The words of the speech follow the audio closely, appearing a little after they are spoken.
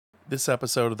This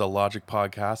episode of the Logik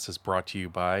podcast is brought to you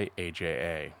by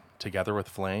AJA, together with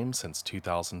Flame since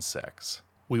 2006.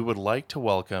 We would like to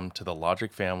welcome to the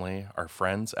Logik family our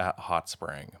friends at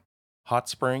Hotspring.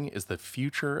 Hotspring is the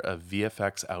future of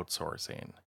VFX outsourcing.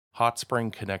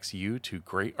 Hotspring connects you to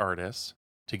great artists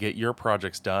to get your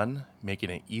projects done, making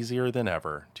it easier than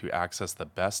ever to access the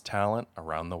best talent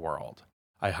around the world.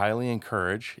 I highly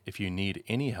encourage if you need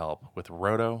any help with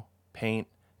roto, paint,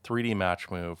 3D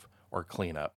match move, or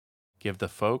cleanup, give the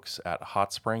folks at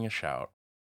Hotspring a shout.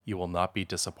 You will not be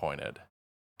disappointed.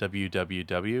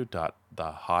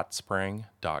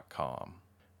 www.thehotspring.com.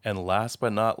 And last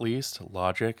but not least,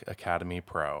 Logik Academy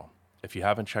Pro. If you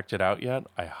haven't checked it out yet,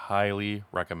 I highly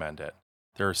recommend it.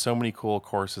 There are so many cool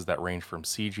courses that range from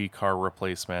CG car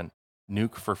replacement,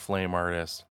 Nuke for flame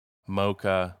artists,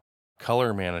 Mocha,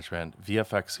 color management,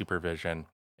 VFX supervision,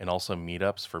 and also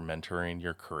meetups for mentoring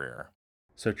your career.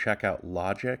 So check out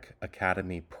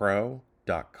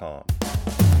logicacademypro.com.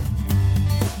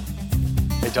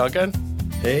 Hey, Duncan.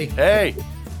 Hey. Hey.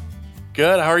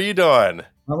 Good. How are you doing? I'm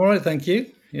all right, thank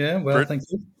you. Yeah, well, thank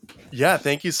you. Yeah,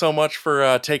 thank you so much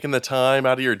for taking the time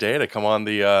out of your day to come on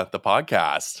the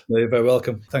podcast. You're very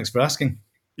welcome. Thanks for asking.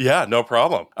 Yeah, no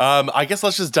problem. I guess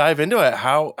let's just dive into it.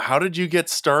 How did you get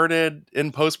started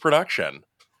in post-production?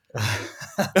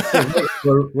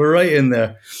 we're right in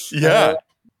there. Yeah.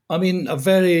 I mean, a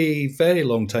very, very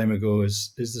long time ago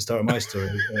is the start of my story.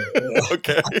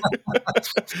 Okay.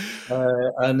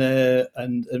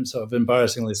 And sort of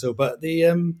embarrassingly so. But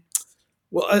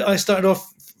I started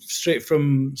off straight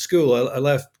from school. I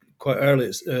left quite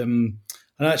early. And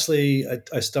actually,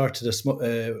 I started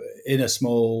in a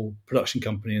small production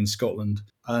company in Scotland.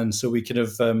 And so we kind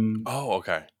of... Oh,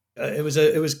 okay. It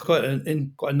was quite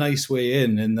a nice way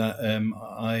in that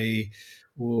I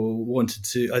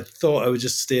thought I would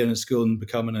just stay in school and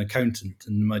become an accountant,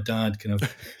 and my dad kind of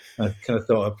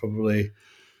thought I probably,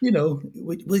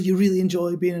 will you really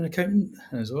enjoy being an accountant?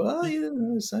 And I was like, oh yeah,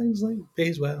 it sounds like it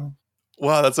pays well.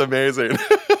 Wow, that's amazing.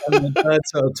 And my dad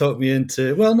sort of talked me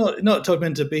into, well, not talked me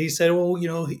into, but he said, well,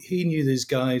 he knew these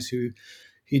guys who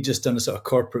he'd just done a sort of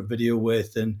corporate video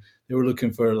with, and they were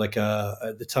looking for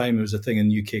at the time there was a thing in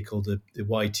the UK called the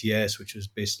YTS, which was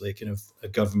basically kind of a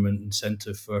government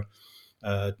incentive for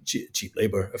cheap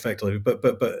labour, effectively, but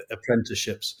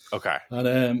apprenticeships. Okay.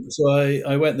 And so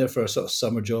I went there for a sort of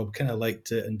summer job, kind of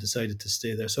liked it, and decided to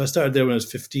stay there. So I started there when I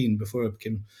was 15, before I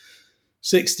became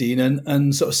 16,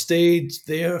 and sort of stayed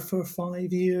there for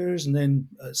 5 years, and then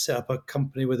set up a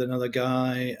company with another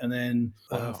guy, and then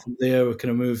from there we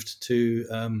kind of moved to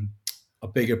a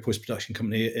bigger post-production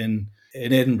company in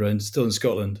Edinburgh, and still in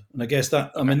Scotland. And I guess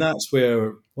that I mean that's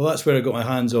where I got my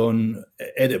hands on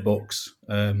Edit Box.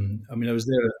 I mean, I was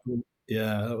there.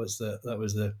 Yeah, that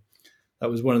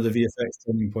was one of the VFX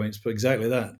turning points. But exactly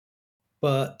that.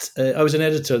 But I was an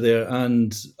editor there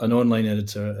and an online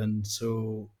editor, and it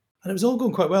was all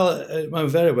going quite well,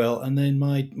 very well. And then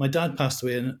my dad passed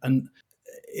away, and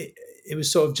it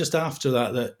was sort of just after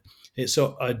that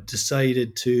I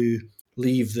decided to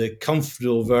leave the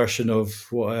comfortable version of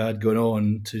what I had going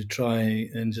on to try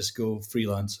and just go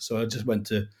freelance. So I just went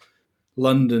to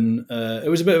London. It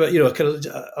was a bit of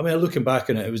looking back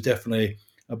on it, it was definitely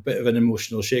a bit of an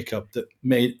emotional shake-up that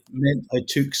meant I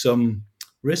took some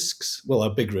risks. Well, a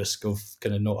big risk of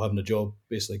kind of not having a job,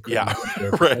 basically. Yeah,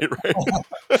 right.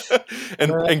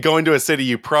 And going to a city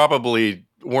you probably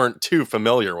weren't too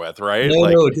familiar with, right?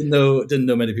 No, didn't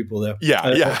know many people there.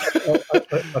 Yeah,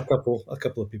 a couple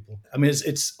of people. I mean,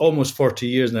 it's almost 40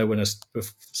 years now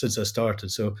since I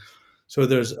started. So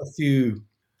there's a few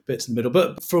bits in the middle.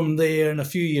 But from there, and a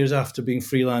few years after being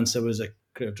freelance, I was a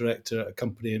creative director at a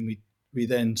company, and we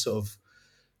then sort of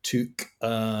took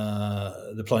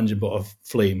the plunge and bought a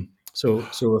Flame. So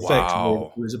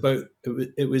effectively,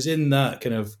 it was in that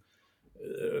kind of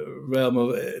realm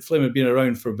of Flame had been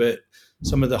around for a bit.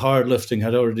 Some of the hard lifting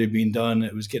had already been done.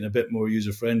 It was getting a bit more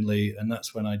user friendly, and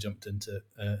that's when I jumped into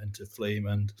Flame.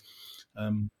 And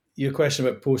your question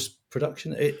about post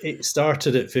production, it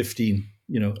started at 15.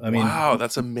 Wow,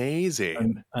 that's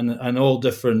amazing. And all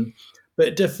different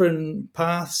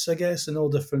paths, I guess, and all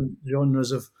different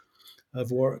genres of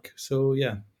work. So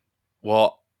yeah.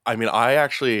 Well, I mean, I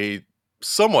actually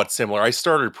somewhat similar. I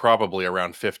started probably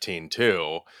around 15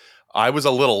 too. I was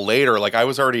a little later. Like I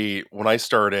was already, when I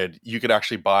started, you could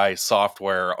actually buy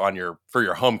software for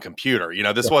your home computer.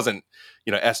 This wasn't,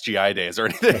 SGI days or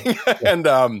anything. Yeah. And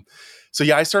so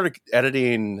yeah, I started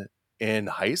editing in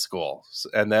high school,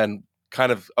 and then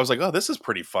I was like, oh, this is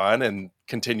pretty fun, and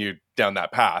continued down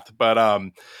that path. But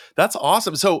that's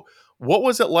awesome. So what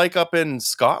was it like up in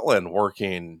Scotland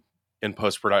working in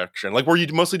post-production? Like, were you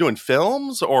mostly doing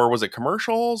films, or was it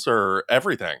commercials, or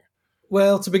everything?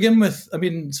 Well, to begin with, I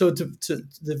mean, so to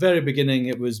the very beginning,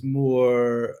 it was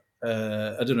more.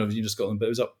 I don't know if you know Scotland, but it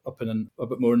was up in a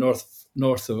bit more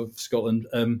north of Scotland,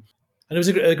 and it was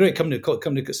a great company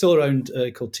still around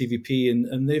called TVP,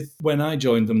 and they've when I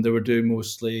joined them, they were doing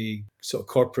mostly sort of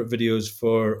corporate videos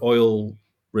for oil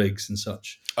rigs and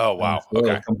such, Oh, wow. for oil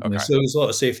Okay. Okay. companies. So it was a lot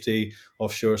of safety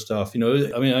offshore stuff. I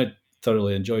mean, I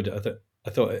thoroughly enjoyed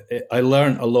it. I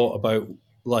learned a lot about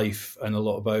life and a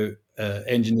lot about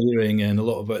engineering and a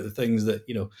lot about the things that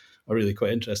are really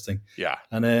quite interesting. Yeah.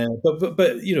 And but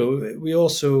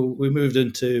we moved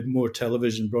into more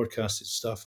television broadcasting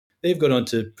stuff. They've gone on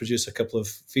to produce a couple of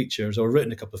features or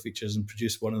written a couple of features and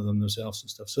produced one of them themselves and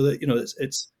stuff. So that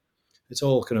it's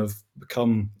all kind of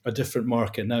become a different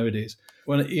market nowadays.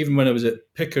 Even when I was at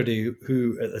Picardy,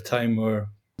 who at the time were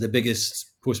the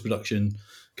biggest post-production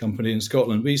company in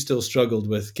Scotland, we still struggled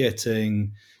with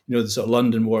getting the sort of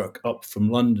London work up from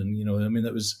London. I mean,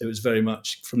 it was very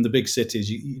much from the big cities.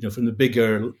 From the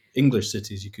bigger English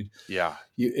cities, Yeah.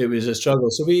 it was a struggle.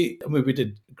 So we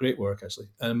did great work actually,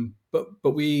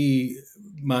 but we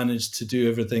managed to do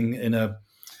everything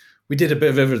we did a bit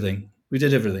of everything. We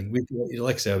did everything.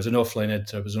 Like I say, I was an offline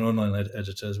editor. I was an online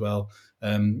editor as well.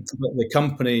 But the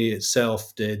company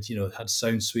itself had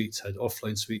sound suites, had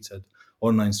offline suites, had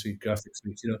online suite, graphic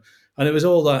suites, and it was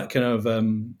all that kind of.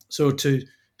 So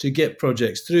to get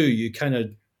projects through, you kind of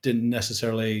didn't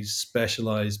necessarily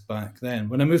specialize back then.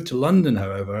 When I moved to London,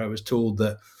 however, I was told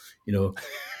that,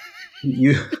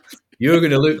 you you're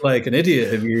going to look like an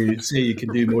idiot if you say you can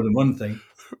do more than one thing.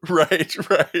 Right,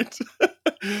 right.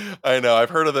 I know. I've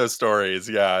heard of those stories.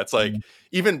 Yeah, it's like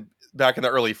even back in the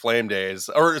early Flame days,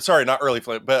 or sorry, not early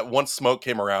Flame, but once Smoke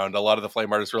came around, a lot of the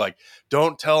Flame artists were like,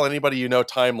 "Don't tell anybody you know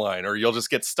timeline, or you'll just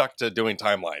get stuck to doing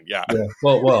timeline." Yeah, Yeah.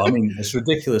 Well. I mean, it's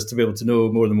ridiculous to be able to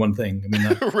know more than one thing. I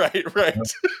mean, right, right.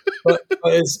 but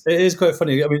it is quite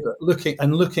funny. I mean,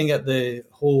 looking at the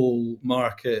whole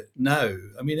market now.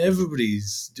 I mean,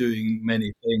 everybody's doing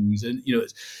many things, and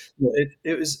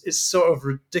it's sort of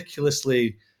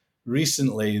ridiculously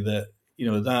recently that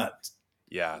that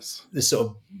Yes. this sort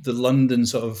of the London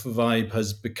sort of vibe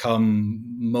has become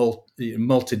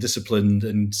multidisciplined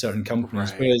in certain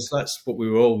companies, Right. whereas that's what we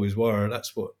always were.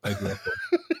 That's what I grew up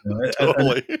on. And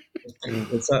Totally.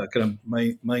 it's that kind of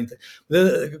mind thing.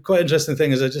 The quite interesting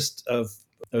thing is I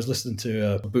was listening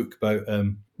to a book about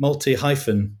multi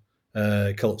hyphen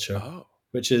culture, Oh.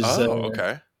 which is Oh.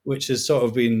 Okay. which has sort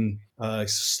of been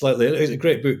slightly. It's a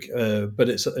great book, but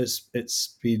it's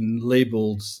been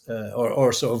labelled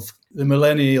or sort of the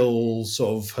millennial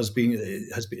sort of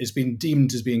it's been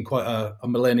deemed as being quite a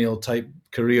millennial type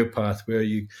career path where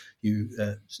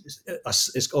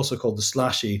it's also called the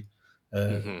slashy.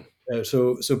 Uh, Hmm.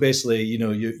 so basically,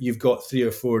 you've got three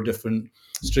or four different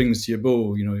strings to your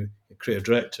bow. Your creative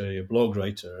director, your blog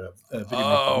writer, a video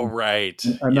Oh, maker, right.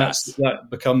 and Yes. that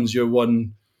becomes your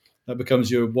one. That becomes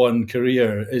your one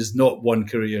career. Is not one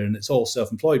career, and it's all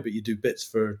self-employed. But you do bits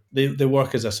for they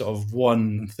work as a sort of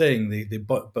one thing.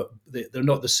 They're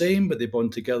not the same, but they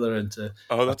bond together into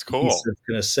Oh, a that's cool. cohesive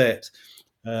kind of set.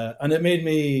 And it made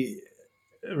me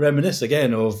reminisce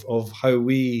again of how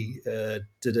we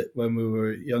did it when we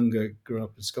were younger, growing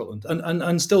up in Scotland,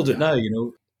 and still do it now. Yeah.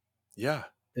 Yeah.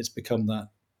 It's become that.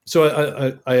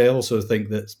 So I also think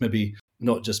that it's maybe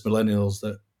not just millennials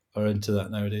that are into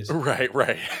that nowadays. Right.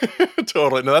 Right.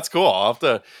 Totally. No, that's cool. I'll have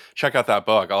to check out that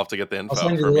book. I'll have to get the I'll info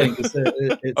send you the from you.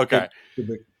 link. Okay. It's good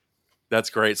book. That's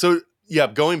great. So, yeah,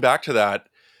 going back to that,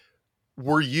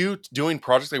 were you doing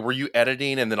projects like were you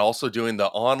editing and then also doing the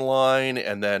online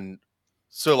and then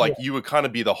so Yeah, like you would kind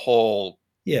of be the whole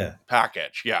yeah,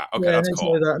 package. Yeah. Okay, yeah, and that's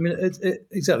exactly cool. that. I mean,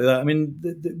 exactly that. I mean,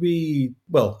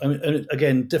 I mean, and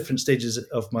again, different stages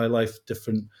of my life,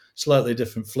 slightly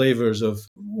different flavors of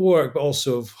work, but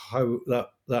also of how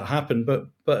that happened. But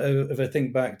if I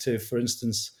think back to, for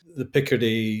instance, the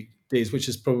Picardy days, which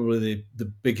is probably the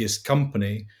biggest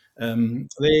company,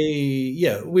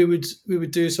 we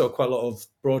would do sort of quite a lot of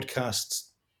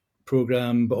broadcast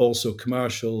program, but also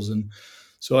commercials, and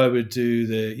so I would do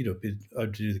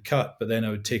I'd do the cut, but then I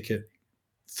would take it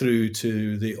through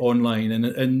to the online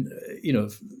and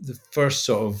the first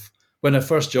sort of when I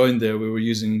first joined there, we were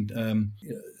using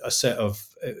a set of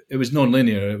it was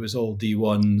non-linear. It was all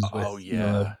D1s with Oh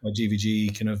yeah. a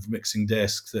GVG kind of mixing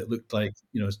desk that looked like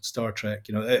Star Trek.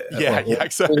 Yeah, yeah, Old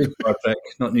exactly. Star Trek,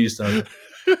 not new Star Trek.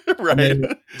 And Right.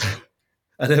 then,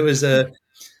 and it was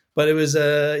but it was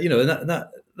and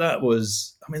that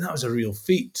was I mean that was a real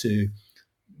feat to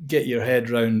get your head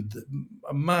around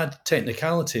a mad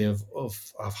technicality of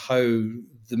how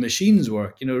the machines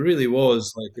work. You know, it really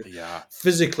was like Yeah.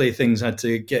 physically things had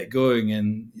to get going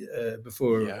and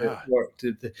before it Yeah. worked.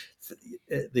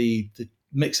 The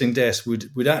mixing desk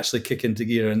would actually kick into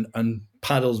gear and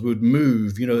paddles would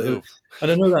move. You know, Move.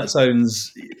 and I know that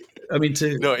sounds. I mean,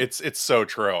 to No, it's so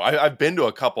true. I've been to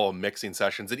a couple of mixing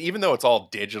sessions, and even though it's all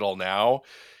digital now,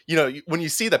 when you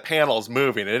see the panels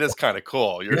moving, it is kind of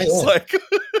cool. You're yeah, just yeah, like,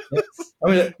 yeah. I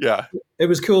mean, yeah, it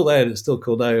was cool then. It's still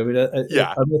cool now. I mean,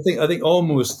 yeah, I think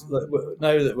almost like,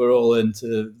 now that we're all into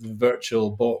the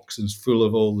virtual box and it's full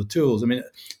of all the tools. I mean,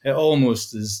 it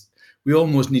almost is. We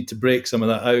almost need to break some of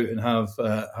that out and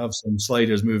have some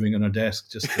sliders moving on our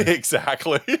desk just to.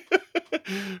 exactly,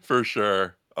 for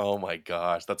sure. Oh my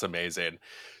gosh, that's amazing.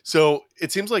 So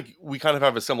it seems like we kind of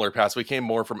have a similar past. We came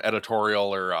more from editorial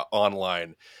or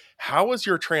online. How was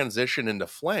your transition into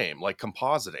Flame, like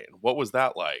compositing? What was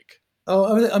that like?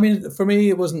 Oh, I mean, for me,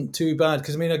 it wasn't too bad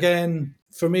because I mean, again,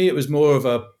 for me, it was more of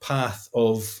a path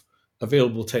of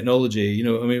available technology. You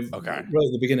know, I mean, Okay. right at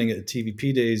the beginning at the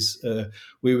TVP days,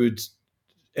 we would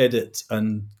edit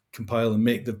and compile and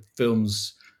make the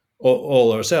films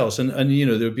all ourselves. And you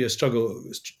know there would be a struggle,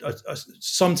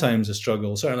 sometimes a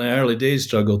struggle, certainly an early days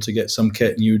struggle to get some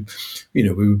kit. And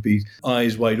we would be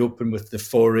eyes wide open with the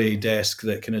 4A desk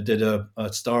that kind of did a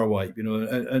star wipe. You know,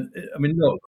 and I mean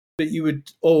no. But you would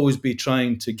always be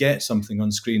trying to get something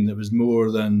on screen that was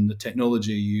more than the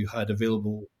technology you had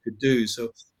available could do. So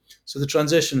the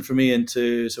transition for me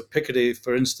into Picardy,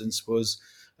 for instance, was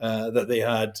that they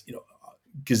had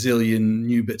gazillion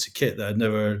new bits of kit that had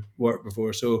never worked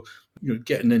before. So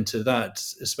getting into that,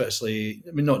 especially,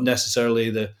 I mean, not necessarily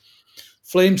the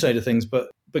flame side of things, but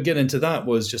getting into that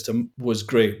was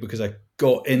great because I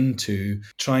got into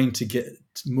trying to get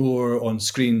more on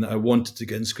screen that I wanted to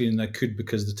get on screen and I could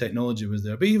because the technology was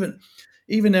there. But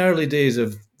even early days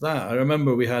of that, I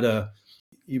remember we had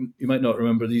you might not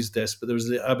remember these desks, but there was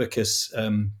the Abacus.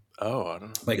 Oh, I don't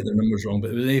know. Might get the numbers wrong,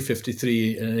 but it was an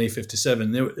A53 and an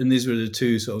A57. And these were the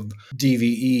two sort of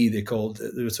DVE,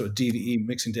 they were sort of DVE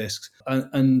mixing desks.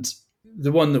 And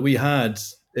the one that we had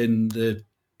in the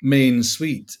main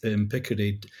suite in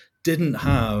Picardy didn't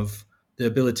have the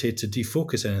ability to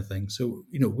defocus anything. So,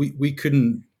 we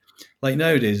couldn't, like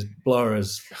nowadays, blur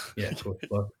is, yeah, of course,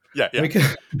 blur. Yeah, yeah. We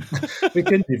could, we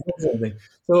couldn't defocus anything.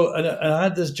 So, and I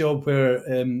had this job where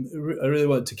I really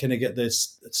wanted to kind of get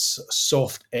this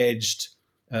soft edged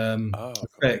Oh, cool.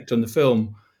 effect on the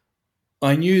film.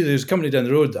 I knew there was a company down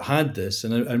the road that had this,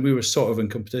 and we were sort of in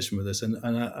competition with this, and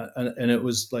it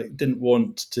was like didn't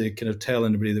want to kind of tell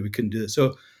anybody that we couldn't do it.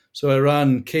 So I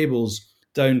ran cables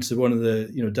down to one of the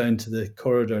down to the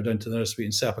corridor, down to the nursery,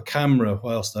 and set up a camera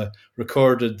whilst I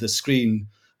recorded the screen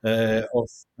and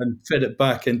fed it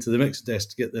back into the mixer desk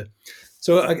to get the.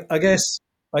 So I guess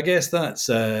that's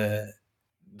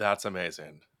That's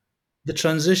amazing. the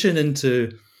transition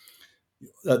into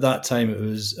at that time it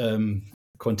was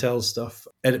Quantel's stuff,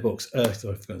 Editbox. Sorry, I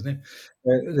forgot his name.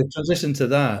 The transition to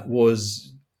that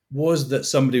was that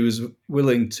somebody was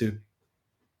willing to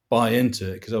buy into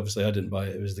it because obviously I didn't buy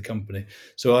it; it was the company.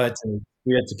 So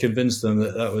we had to convince them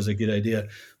that that was a good idea.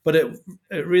 But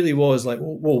it really was like,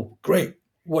 whoa, great!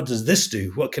 What does this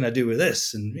do? What can I do with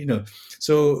this? And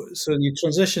so you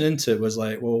transition into it was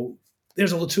like, well,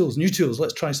 there's all the tools, new tools.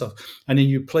 Let's try stuff, and then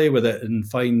you play with it and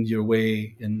find your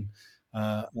way. And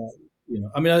I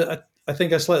mean, I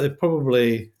think I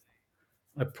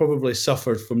probably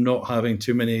suffered from not having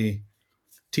too many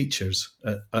teachers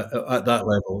at that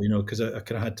level, because I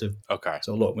kind of had to Okay.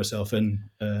 sort of lock myself in.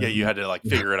 Yeah, you had to like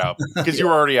figure it out because you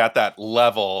were already at that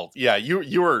level. Yeah,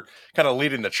 you were kind of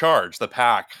leading the charge, the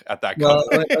pack at that Well,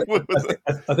 company.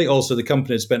 I think also the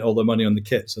company had spent all the money on the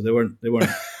kit, so they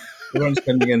weren't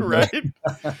spending in Right?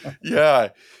 the Yeah.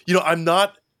 I'm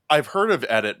not. I've heard of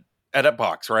Edit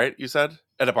Box, right? You said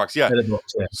Edit Box. Yeah. edit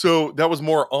box. Yeah. So that was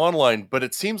more online, but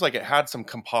it seems like it had some Oh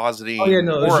yeah, compositing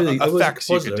no, or it was a effects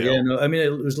you could compositor. Yeah, do. no, I mean it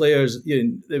was layers.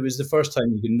 It was the first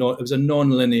time you could not. It was a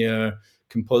non-linear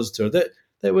compositor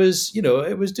that was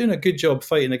it was doing a good job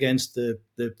fighting against the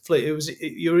flake.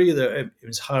 You were either it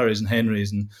was Harry's and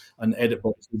Henry's and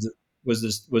Editbox was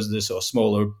the sort of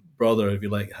smaller brother, if you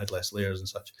like. It had less layers and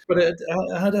such. But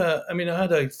I had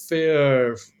a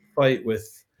fair fight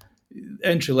with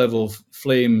entry level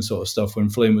Flame sort of stuff when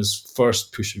Flame was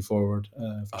first pushing forward,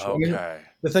 for sure. I mean, Okay.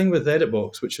 the thing with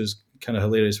Editbox, which is kind of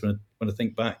hilarious when I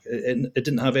think back, it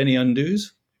didn't have any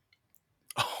undos.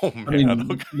 Oh I man.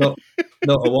 mean, Okay.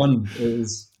 not a one. It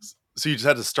was So you just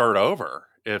had to start over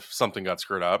if something got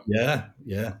screwed up. yeah,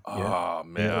 yeah, yeah, Oh yeah.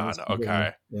 It was man. completely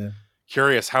Okay. yeah.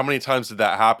 Curious, how many times did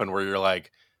that happen where you're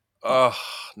like, Oh,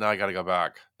 now I got to go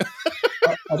back.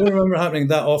 I don't remember it happening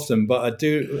that often, but I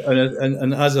do,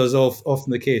 and as is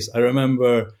often the case, I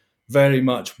remember very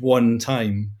much one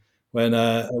time when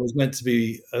I was meant to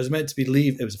be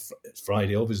leave. It's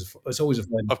Friday, obviously. It's always a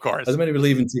Friday. Of I was course. meant to be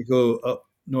leaving to go up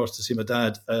north to see my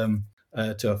dad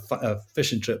to a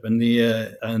fishing trip, and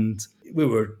we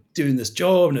were doing this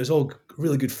job, and it was all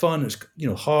really good fun. It was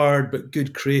hard but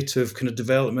good creative kind of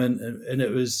development, and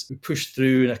it was we pushed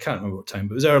through. And I can't remember what time,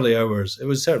 but it was early hours. It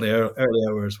was certainly early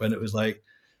hours when it was like,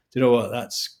 do you know what?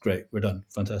 That's great. We're done.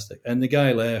 Fantastic. And the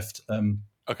guy left.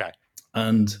 Okay.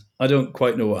 And I don't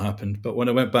quite know what happened, but when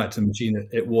I went back to the machine,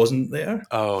 it wasn't there.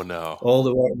 Oh no. All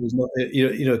the work was not,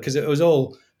 because it was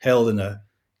all held in a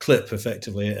clip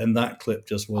effectively, and that clip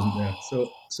just wasn't there. Oh.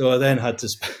 So I then had to,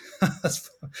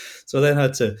 so I then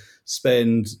had to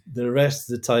spend the rest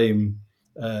of the time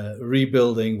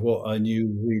rebuilding what I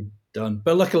knew we'd done.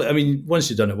 But luckily, I mean, once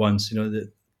you've done it once,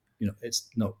 it's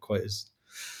not quite as,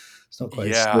 slow.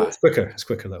 Yeah. It's quicker. It's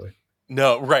quicker that way.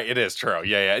 No, right. It is true.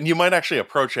 Yeah, yeah. And you might actually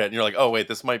approach it and you're like, oh, wait,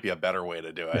 this might be a better way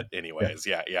to do Yeah, it. yeah, Anyways.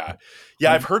 Yeah, yeah. yeah.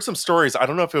 Yeah, I've heard some stories. I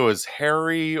don't know if it was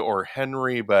Harry or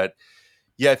Henry, but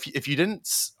yeah, if you didn't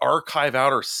archive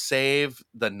out or save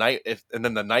the night, and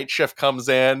then the night shift comes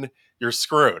in, you're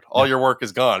screwed. All Yeah, your work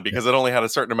is gone yeah. because it only had a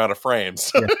certain amount of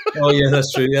frames. Yeah. Oh, yeah,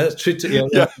 that's true. Yeah, that's true. Yeah,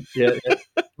 Yeah. yeah, yeah.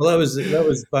 Well, that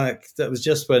was back. That was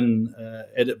just when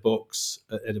Editbox.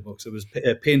 It was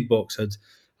Paintbox had.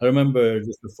 I remember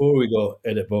just before we got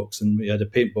Editbox, and we had a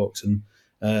Paintbox, and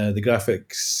the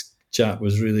graphics chat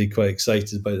was really quite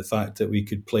excited by the fact that we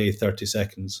could play 30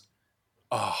 seconds.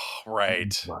 Oh,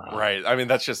 right. Wow. Right. I mean,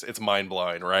 it's mind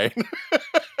blowing, right?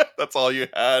 That's all you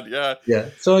had. Yeah. Yeah.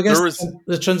 So I guess There was, the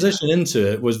yeah. transition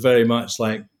into it was very much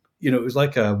like, it was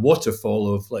like a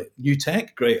waterfall of like new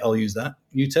tech. Great, I'll use that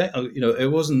new tech. There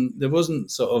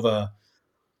wasn't sort of a.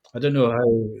 I don't know how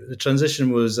the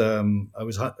transition was.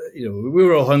 We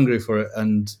were all hungry for it,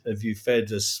 and if you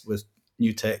fed us with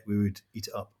new tech, we would eat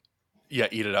it up. Yeah,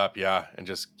 eat it up, yeah, and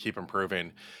just keep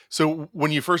improving. So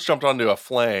when you first jumped onto a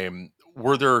flame,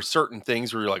 were there certain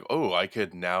things where you're like, "Oh, I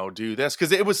could now do this"?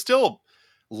 Because it was still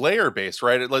layer based,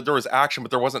 right? Like there was action, but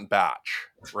there wasn't batch,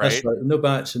 That's right? right. No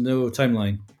batch and no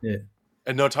timeline. Yeah.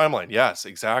 And no timeline. Yes,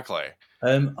 exactly.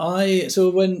 I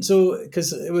so when so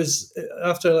because it was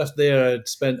after I left there, I'd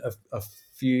spent a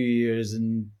few years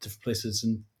in different places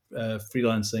and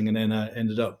freelancing, and then I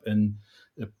ended up in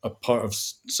a part of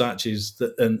Saatchi's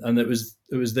and it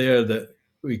was there that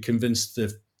we convinced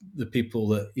the people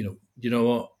that you know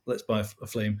what, let's buy a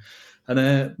flame,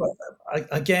 and but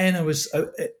again I was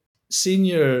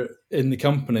senior in the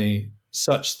company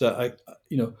such that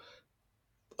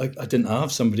I didn't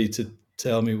have somebody to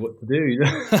tell me what to do.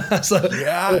 Yeah, So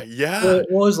yeah. it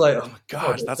was like, oh Oh my god.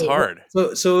 gosh, that's hard.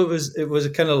 So it was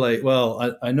kind of like,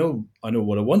 well, I know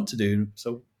what I want to do.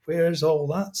 So where's all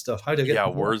that stuff? How do I get Yeah,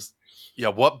 to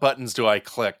that? what buttons do I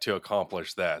click to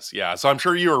accomplish this? Yeah, so I'm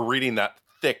sure you were reading that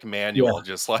thick Yeah, manual,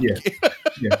 just yeah, like,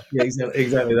 yeah,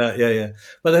 exactly that. Yeah, yeah.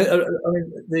 But I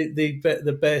mean,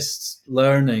 the best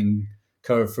learning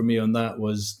curve for me on that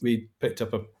was we picked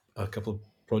up a couple of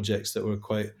projects that were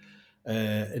quite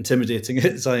intimidating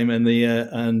at the time, and we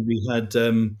had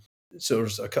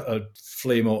sort of a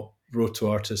flame up roto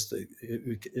artist that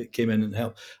it came in and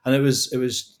helped, and it was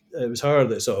her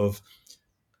that sort of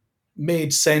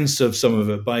made sense of some of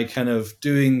it by kind of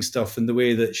doing stuff in the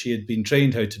way that she had been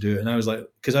trained how to do it. And I was like,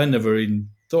 because I never even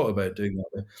thought about doing that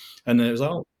way. And it was like,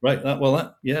 oh, right,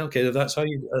 yeah, okay, if that's how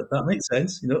that makes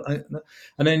sense,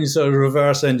 and then you sort of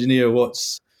reverse engineer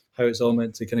how it's all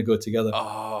meant to kind of go together.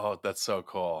 oh, that's so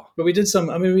cool. But we did some.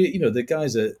 I mean, the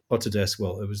guys at Autodesk.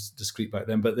 Well, it was discreet back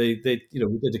then, but we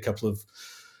did a couple of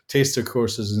taster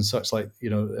courses and such like,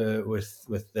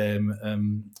 with them,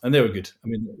 and they were good. I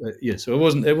mean, yeah. So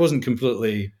it wasn't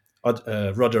completely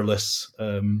rudderless.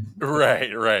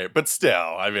 Right, right. But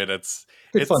still, I mean,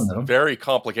 Good fun it's though. very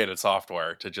complicated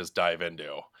software to just dive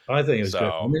into. I think it was great.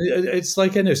 I So, mean, it's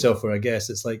like any software, I guess.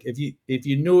 It's like if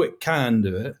you know it can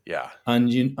do it, yeah.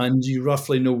 and you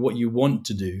roughly know what you want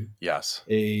to do, Yes.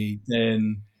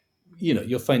 then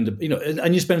you'll find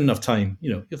and you spend enough time,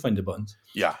 you'll find the buttons.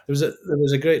 Yeah. There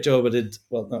was a great job I did.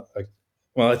 Well, not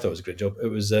well, I thought it was a great job. It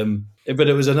was, but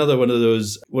it was another one of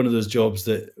those jobs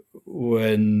that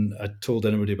when I told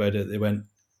anybody about it, they went,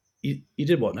 "You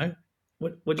did what now?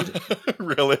 What did you do?"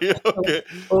 Really? Okay.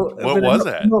 Well, What but was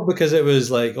not, it? not because it was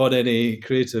like on any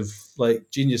creative like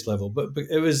genius level, but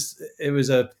it was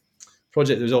a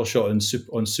project that was all shot on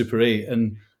Super 8,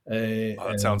 and Oh,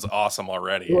 that sounds awesome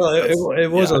already. well, That's it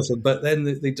was yeah. awesome, but then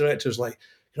the director's like,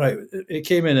 right, it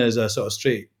came in as a sort of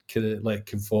straight kind of like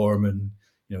conform and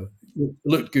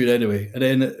looked good anyway. And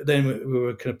then we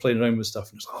were kind of playing around with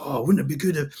stuff, and it was like, oh, wouldn't it be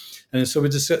good if? And so we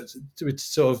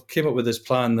sort of came up with this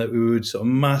plan that we would sort of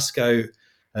mask out.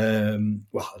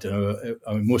 Well, I don't know.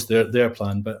 I mean, most of their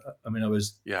plan, but I mean,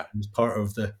 Yeah. I was part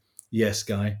of the yes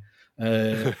guy.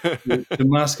 To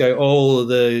mask out all of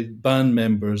the band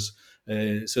members,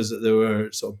 so that they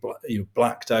were sort of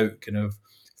blacked out kind of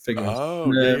figures.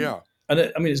 Oh, yeah, yeah.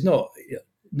 I mean, it's not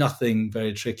nothing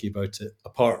very tricky about it,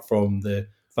 apart from the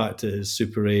fact that it's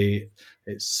Super 8,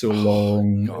 it's so Oh,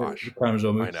 long, the gosh. camera's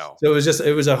all I moving. know. So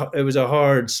it was a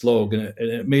hard slog, and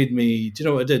it made me. Do you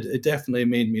know what it did? It definitely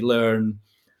made me learn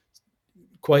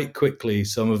quite quickly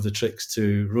some of the tricks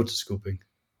to rotoscoping.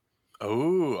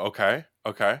 Oh, okay.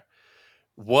 Okay.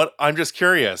 What I'm just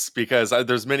curious because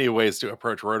there's many ways to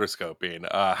approach rotoscoping.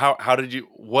 How did you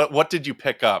what did you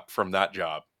pick up from that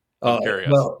job? I'm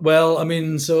curious. I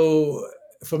mean, so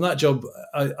from that job,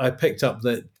 I picked up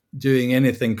that doing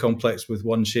anything complex with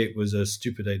one shape was a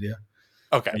stupid idea.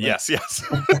 Okay. Uh, Yes. Yes.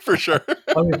 For sure.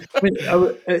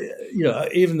 you know,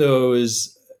 even though I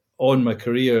was on my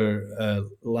career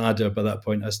ladder by that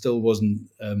point, I still wasn't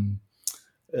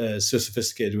so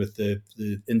sophisticated with the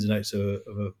ins and outs of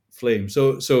a flame.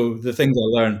 So the things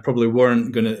I learned probably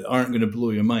aren't gonna blow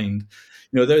your mind.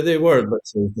 You know, they were,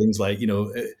 let's say, things like, you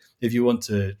know, if you want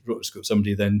to rotoscope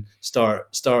somebody, then start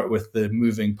with the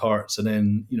moving parts, and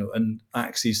then, you know, and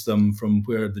axis them from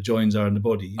where the joins are in the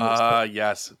body. You know,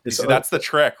 Yes. You it's see, sort of, that's the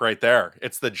trick right there.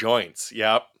 It's the joints.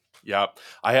 Yep. Yep.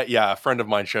 Yeah, a friend of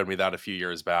mine showed me that a few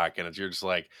years back, and you're just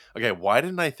like, okay, why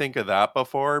didn't I think of that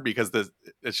before? Because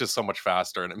it's just so much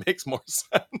faster and it makes more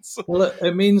sense. well,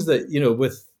 it means that, you know,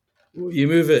 with you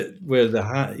move it where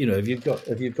you know, if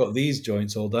you've got these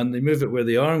joints all done, they move it where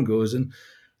the arm goes, and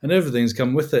everything's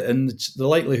come with it. And the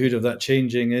likelihood of that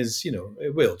changing is, you know,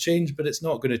 it will change, but it's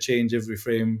not going to change every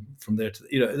frame from there to,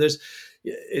 you know,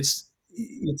 it's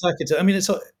you tack it. I mean,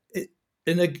 it,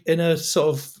 in a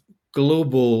sort of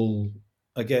global,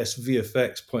 I guess,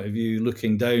 VFX point of view,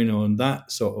 looking down on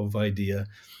that sort of idea,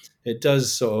 it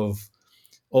does sort of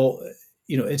all,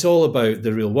 you know, it's all about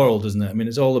the real world, isn't it? I mean,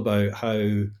 it's all about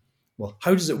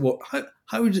how does it work?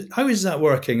 How is that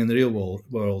working in the real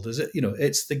world? Is it, you know,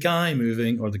 it's the guy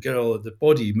moving, or the girl, the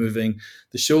body moving,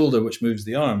 the shoulder which moves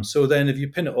the arm. So then if you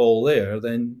pin it all there,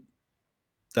 then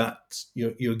that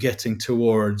you're getting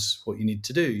towards what you need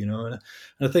to do, you know. And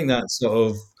I think that's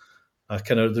sort of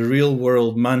kind of the real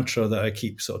world mantra that I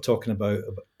keep sort of talking about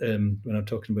when I'm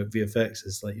talking about VFX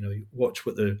is like, you know, you watch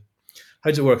how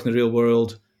does it work in the real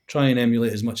world, try and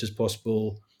emulate as much as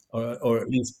possible, or at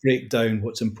least break down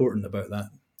what's important about that,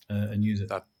 and use it.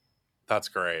 That That's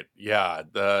great. Yeah,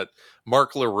 the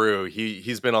Mark LaRue,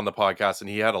 he's been on the podcast and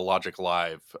he had a Logic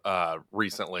Live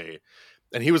recently,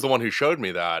 and he was the one who showed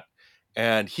me that.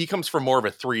 And he comes from more of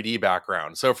a 3D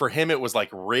background, so for him it was like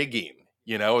rigging.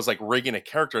 You know, it was like rigging a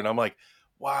character, and I'm like,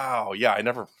 wow, yeah, I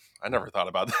never thought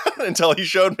about that until he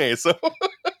showed me. So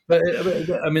But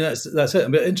I mean, that's it.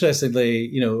 But interestingly,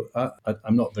 you know,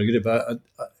 I'm not very good about it.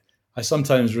 I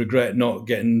sometimes regret not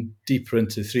getting deeper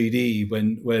into 3D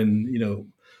when you know,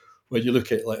 when you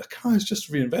look at it like, oh, it's just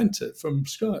reinvent it from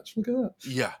scratch. Look at that.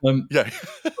 yeah, Um, yeah,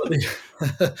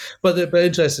 but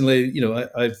interestingly, you know,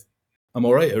 I'm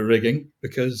all right at rigging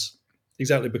because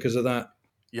of that.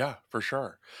 yeah, for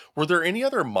sure. Were there any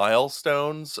other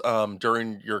milestones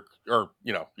during your or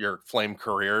you know your flame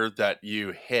career that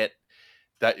you hit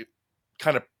that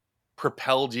kind of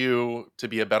propelled you to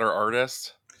be a better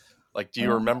artist? Like, do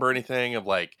you remember anything of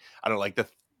like, I don't know, like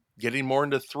getting more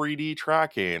into 3D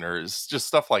tracking or just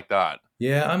stuff like that?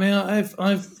 Yeah, I mean,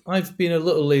 I've been a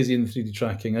little lazy in 3D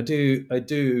tracking. I do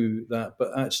that,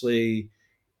 but actually,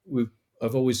 we've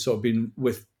I've always sort of been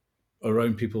with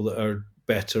around people that are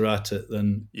better at it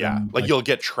Yeah. than Like I. you'll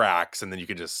get tracks and then you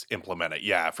can just implement it.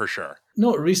 Yeah, for sure.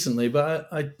 Not recently, but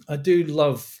I do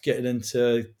love getting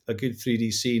into a good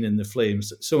 3D scene in the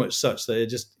flames. So much such that it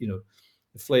just, you know,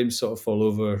 the flames sort of fall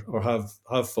over, or have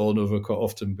fallen over quite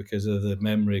often because of the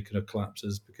memory kind of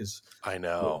collapses because I we've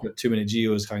know. got too many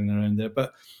geos hanging around there.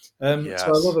 But so Yes. I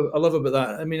love about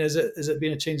that. I mean, is it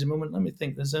been a changing moment? Let me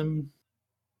think. There's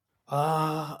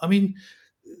I mean,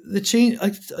 the change.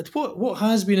 What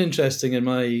has been interesting in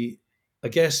my, I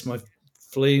guess my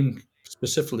flame,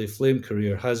 specifically flame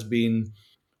career, has been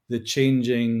the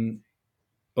changing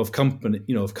of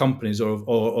of companies,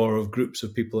 or of groups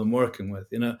of people I'm working with,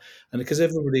 you know, and because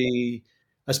everybody,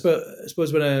 I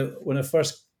suppose when I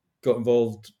first got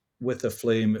involved with a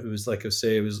flame, it was like I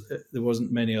say, there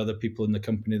wasn't many other people in the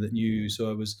company that knew, so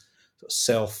I was sort of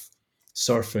self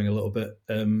surfing a little bit,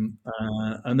 and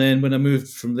then when I moved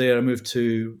from there, I moved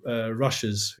to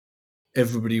Russia's.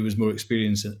 everybody was more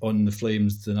experienced on the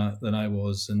flames than I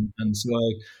was, and so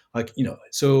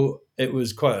so it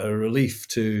was quite a relief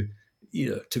to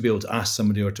to be able to ask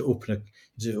somebody or to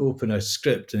open a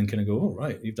script and kind of go, oh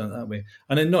right, you've done it that way,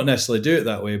 and then not necessarily do it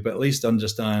that way, but at least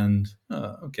understand.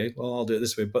 Oh, okay, well I'll do it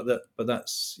this way, but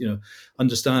that's You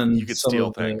understand could some steal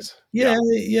of the. things. Yeah,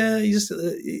 Yeah. yeah.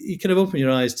 You kind of open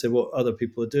your eyes to what other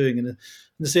people are doing, and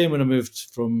the same when I moved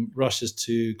from Rushes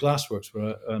to Glassworks,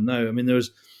 where I am now. I mean, there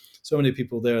was so many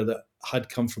people there that had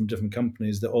come from different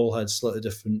companies that all had slightly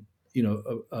different,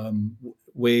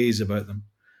 ways about them.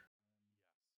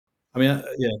 I mean,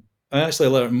 yeah, I actually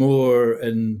learned more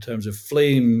in terms of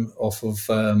flame off of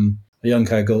a young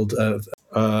guy called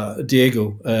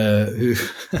Diego,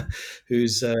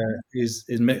 who's who's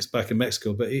back in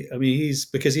Mexico. But I mean, he's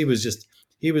because he was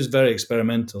very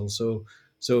experimental. So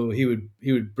he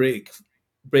would break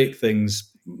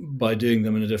things by doing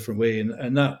them in a different way,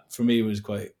 and that for me was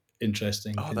quite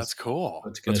interesting Oh, that's because I cool.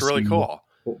 got to kind That's of really see cool.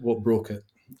 what broke it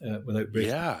without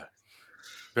breaking. Yeah.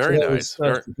 So Very nice. that's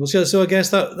Very. pretty cool. So I guess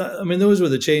that I mean those were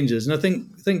the changes, and I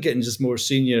think getting just more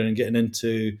senior and getting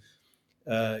into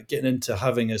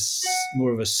having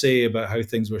more of a say about how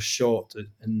things were shot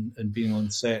and being on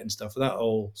set and stuff. That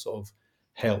all sort of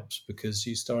helps because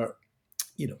you start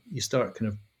kind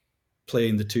of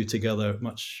playing the two together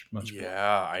much more.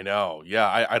 Yeah, I know.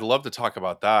 Yeah, I'd love to talk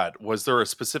about that. Was there a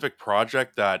specific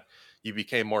project that you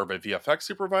became more of a VFX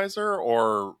supervisor,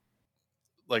 or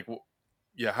like,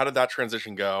 yeah, how did that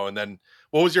transition go? And then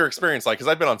what was your experience like? Because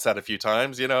I've been on set a few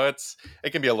times. It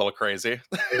can be a little crazy.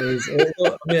 I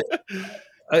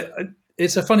mean,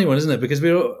 it's a funny one, isn't it? Because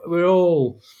we're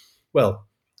all well,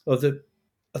 of the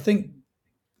I think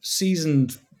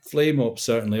seasoned flame ops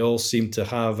certainly all seem to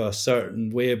have a certain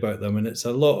way about them, and it's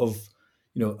a lot of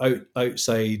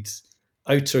outside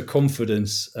outer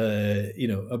confidence.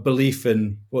 A belief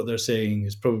in what they're saying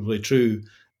is probably true,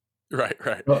 Right,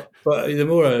 right. but the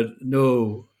more I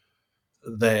know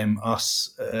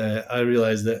us, I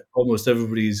realize that almost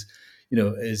everybody's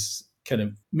is kind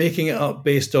of making it up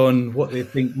based on what they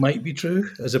think might be true,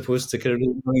 as opposed to kind of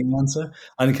really knowing the answer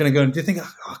and kind of going, "Do you think?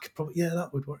 Oh, I could probably, yeah,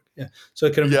 that would work." Yeah, so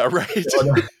I kind Yeah, right.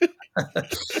 of.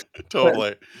 But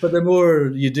Totally. but the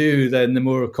more you do, then the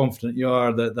more confident you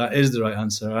are that that is the right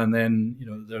answer, and then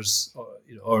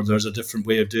or there's a different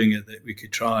way of doing it that we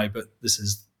could try, but this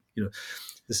is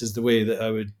the way that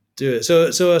I would do it. So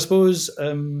I suppose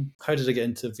how did I get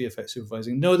into VFX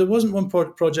supervising? No, there wasn't one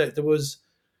project. There was,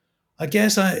 I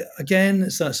guess, I again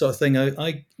it's that sort of thing.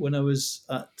 I when I was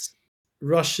at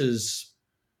Russia's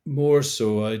more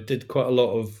so, I did quite a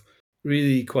lot of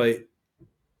really quite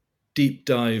deep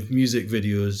dive music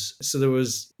videos. So there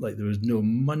was no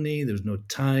money, there was no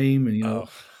time, and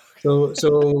Oh,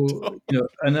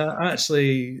 and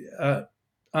actually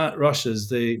at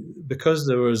Russia's because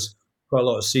there was quite a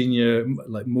lot of senior,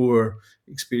 like more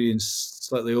experienced,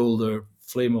 slightly older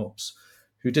flame ops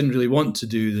who didn't really want to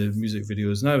do the music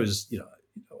videos, and I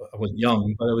wasn't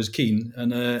young, but I was keen,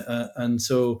 and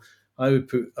so I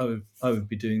would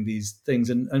be doing these things,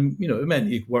 and it meant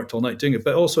you worked all night doing it,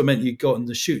 but also it meant you got in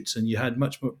the shoots and you had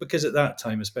much more because at that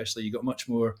time, especially, you got much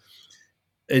more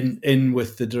in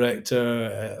with the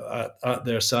director at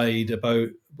their side about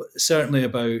certainly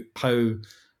about how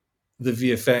the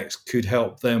VFX could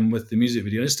help them with the music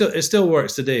video. And it still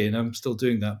works today, and I'm still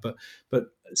doing that. But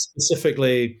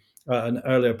specifically, an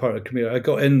earlier part of the career, I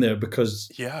got in there because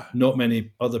yeah. not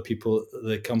many other people at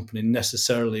the company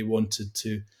necessarily wanted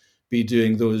to be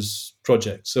doing those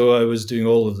projects. So I was doing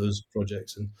all of those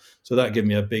projects, and so that gave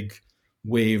me a big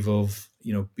wave of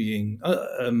Oh my being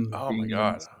on.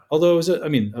 god. Although I was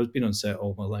been on set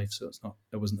all my life, so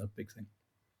it wasn't a big thing.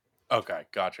 Okay,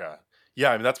 gotcha.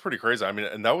 Yeah, I mean that's pretty crazy. I mean,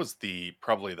 and that was the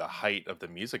probably the height of the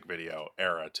music video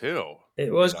era too. It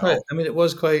You was quite. know? I mean, it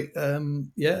was quite.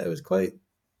 Yeah, it was quite.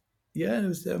 Yeah, it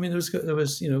was. I mean, there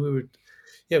was. We were.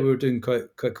 Yeah, we were doing quite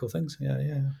cool things. Yeah,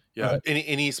 yeah. Yeah.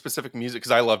 Any specific music?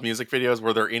 Because I love music videos.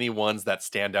 Were there any ones that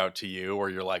stand out to you, where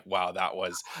you're like, wow, that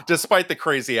was despite the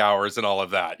crazy hours and all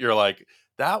of that, you're like,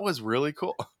 that was really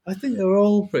cool. I think they were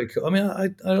all pretty cool. I mean, I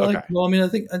like. Okay. Well, I mean,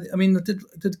 I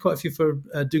did quite a few for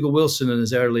Dougal Wilson in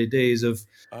his early days of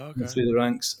Okay. through the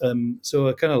ranks. So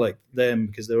I kind of like them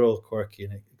because they're all quirky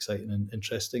and exciting and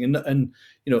interesting and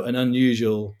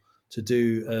unusual to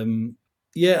do.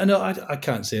 Yeah, no, I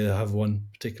can't say I have one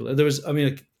particular. There was. I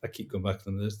mean, I keep going back to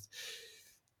them.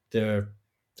 They're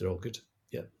they're all good.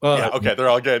 Yeah. Yeah. Okay. They're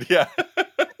all good. Yeah.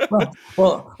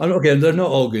 Okay, they're not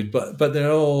all good, but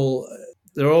they're all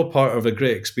part of a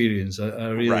great experience. I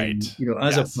really, Right.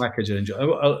 as a Yes. package, I enjoy.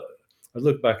 I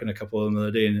look back on a couple of them the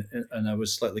other day, and I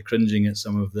was slightly cringing at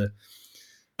some of the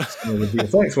some of the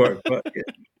VFX work. But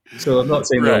so I'm not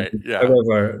saying they're all Right. good. Yeah.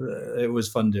 However, it was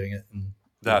fun doing it. And yeah.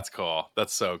 That's cool.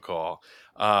 That's so cool.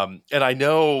 And I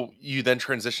know you then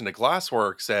transitioned to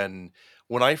Glassworks, and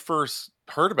when I first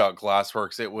heard about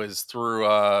Glassworks, it was through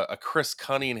a Chris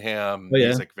Cunningham Oh yeah,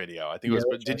 music video. I think it yeah. was.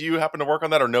 That's But did right. you happen to work on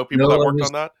that, or know No, people that worked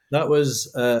on that? that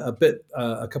was a bit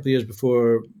a couple of years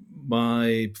before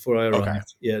before I Okay.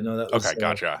 arrived. Yeah, no, that was Okay.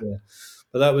 Gotcha. yeah.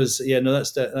 But that was yeah, no,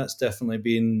 that's definitely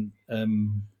been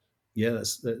yeah,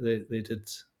 they did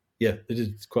yeah, they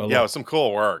did quite a Yeah, it lot. was some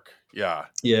cool work. Yeah.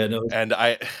 Yeah, no, And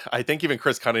I think even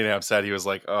Chris Cunningham said he was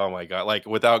like, "Oh my god, like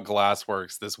without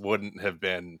Glassworks, this wouldn't have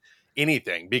been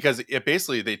anything because it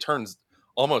basically they turned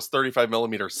almost 35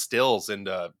 millimeter stills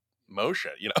into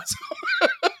motion, you know."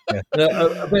 yeah.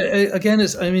 But again,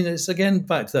 it's I mean, it's again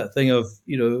back to that thing of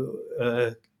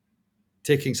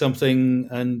taking something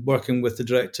and working with the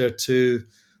director to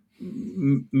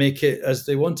make it as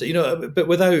they want it. But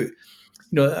without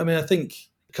I mean, I think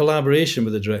collaboration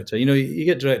with the director. You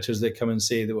get directors that come and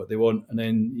say that what they want, and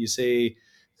then you say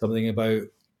something about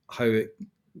how it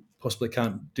possibly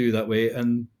can't do that way,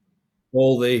 and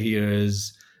all they hear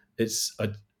is it's a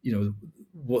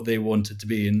what they want it to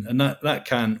be, and that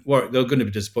can't work. They're going to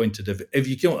be disappointed if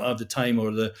you don't have the time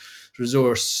or the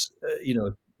resource,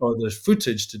 or the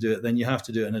footage to do it. Then you have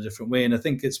to do it in a different way. And I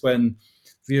think it's when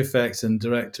VFX and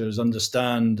directors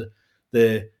understand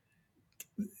the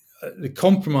the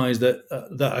compromise that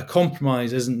a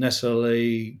compromise isn't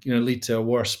necessarily lead to a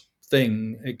worse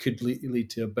thing. It could lead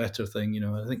to a better thing.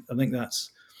 I think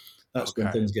that's when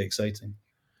Okay. things get exciting.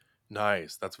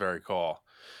 Nice. That's very cool.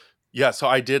 Yeah, so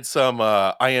I did some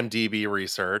IMDb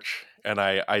research and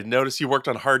I noticed you worked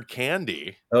on Hard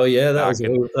Candy Oh yeah, that was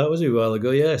back in that was a while ago.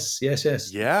 Yes, yes,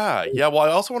 yes. Yeah. Yeah, well, I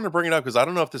also wanted to bring it up because I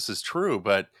don't know if this is true,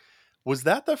 but was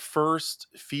that the first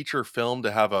feature film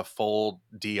to have a full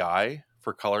DI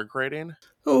for color grading?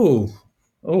 Oh,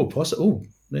 possible. Oh,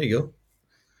 there you go.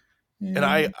 And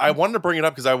Yeah. I wanted to bring it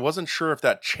up because I wasn't sure if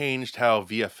that changed how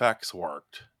VFX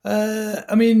worked.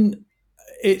 I mean,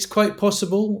 it's quite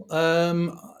possible.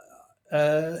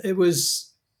 It was.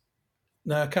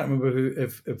 No, I can't remember who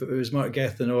if it was Mark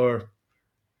Gethin or.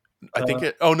 I think Uh,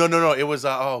 it Oh, no, it was,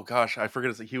 oh gosh, I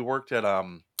forget he worked at, I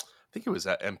think it was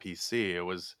at MPC.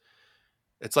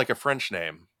 It's like a French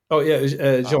name. oh yeah, it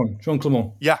was Um, Jean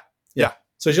Clement. yeah, Yeah. yeah,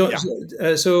 So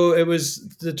yeah. so it was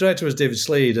the director was David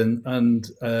Slade, and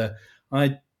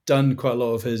I'd done quite a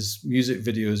lot of his music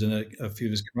videos and a few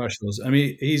of his commercials. I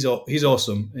mean, he's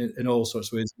awesome in all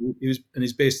sorts of ways. He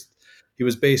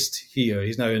was based here.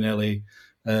 He's now in LA,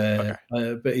 Okay.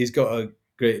 but he's got a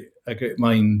great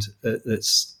mind.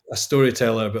 That's a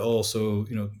storyteller, but also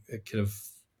kind of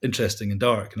interesting and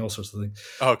dark and all sorts of things.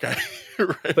 Okay.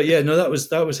 But Right. yeah, no, that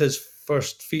was his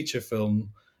first feature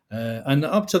film, and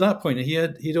up to that point,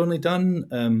 he'd only done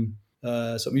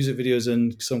some music videos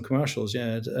and some commercials.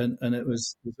 Yeah, and it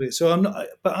was so I'm not,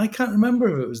 but I can't remember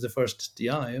if it was the first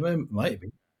DI. Mean, it might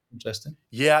be interesting.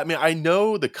 Yeah, I mean, I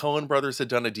know the Coen brothers had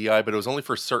done a DI, but it was only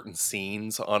for certain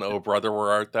scenes on "Oh Brother, Where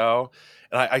Art Thou?"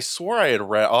 And I swore I had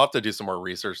read. I'll have to do some more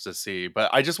research to see, but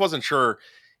I just wasn't sure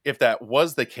if that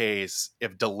was the case.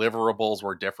 If deliverables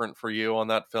were different for you on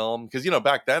that film, because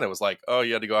back then it was like, oh,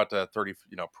 you had to go out to 30,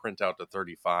 print out to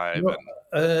 35, No,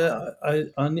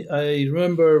 and I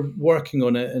remember working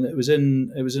on it, and it was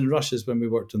in rushes when we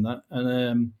worked on that,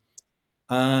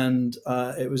 and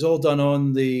it was all done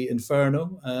on the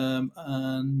Inferno,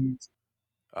 and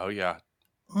oh yeah,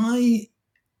 I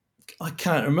I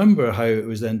can't remember how it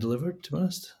was then delivered. To be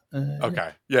honest, yeah. okay,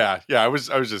 yeah. I was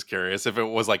just curious if it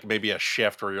was like maybe a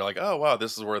shift where you're like, oh wow,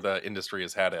 this is where the industry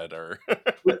is headed, or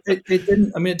It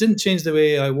didn't. I mean, it didn't change the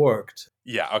way I worked,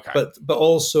 yeah, okay, but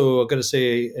also I've got to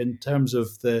say, in terms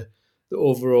of the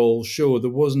overall show, there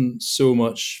wasn't so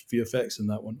much VFX in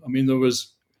that one. I mean, there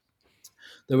was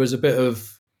a bit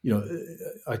of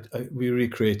we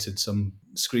recreated some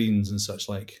screens and such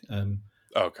like.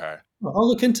 okay, I'll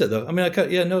look into it though. I mean, I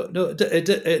can't. Yeah, no,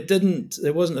 it didn't.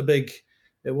 It wasn't a big.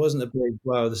 It wasn't a big.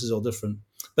 Wow, this is all different.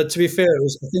 But to be fair, it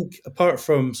was. I think apart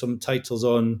from some titles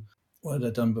on what had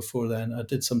I done before then? I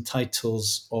did some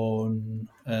titles on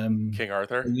King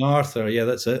Arthur. King Arthur. Yeah,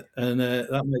 that's it. And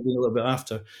that might be a little bit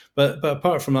after. But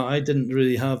apart from that, I didn't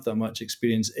really have that much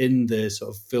experience in the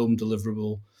sort of film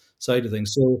deliverable side of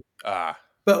things. So, Ah,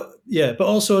 but yeah, but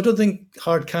also I don't think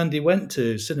Hard Candy went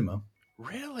to cinema.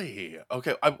 really?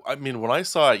 Okay. I mean, when I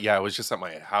saw it, yeah, it was just at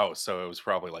my house, so it was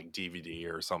probably like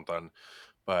DVD or something.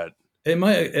 But It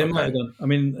might okay. have done. I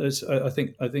mean, I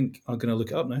think I'm going to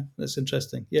look it up now. That's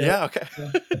interesting. Yeah, Yeah, okay.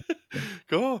 yeah.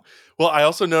 Cool. Well, I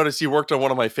also noticed you worked on one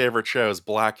of my favorite shows,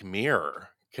 Black Mirror.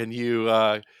 Can you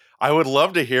I would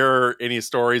love to hear any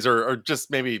stories or just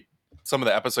maybe some of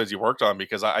the episodes you worked on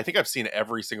because I think I've seen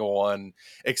every single one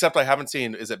except I haven't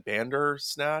seen. Is it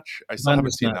Bandersnatch? I still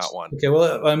haven't seen Bandersnatch. that one. Okay,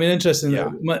 well, I mean, interesting. Yeah.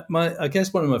 My I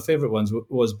guess one of my favorite ones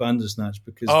was Bandersnatch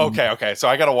because Oh, okay. So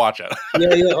I got to watch it.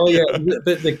 yeah, yeah, oh yeah.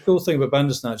 But the cool thing about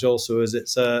Bandersnatch also is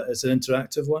it's an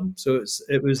interactive one. So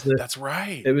That's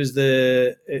right. it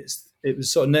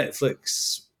was sort of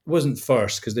Netflix wasn't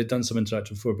first because they'd done some interactive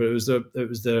before, but it was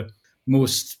the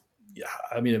most. Yeah,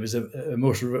 I mean, it was a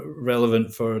most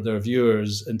relevant for their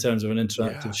viewers in terms of an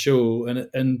interactive Yeah. show.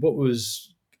 And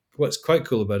what's quite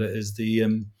cool about it is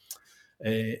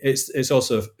it's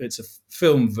also it's a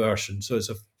film version, so it's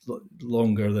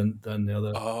longer than the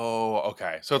other. Oh,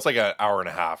 okay. So it's like an hour and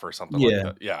a half or something like Yeah,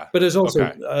 that. Yeah. but it's also,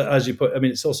 Okay. as you put, I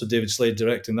mean, it's also David Slade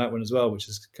directing that one as well, which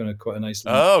is kind of quite a nice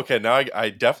link. Oh, okay. Now I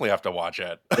definitely have to watch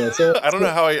it. Yeah, I don't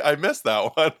know how I missed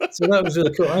that one. so that was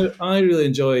really cool. I really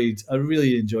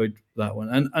enjoyed that one,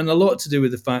 and a lot to do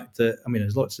with the fact that I mean,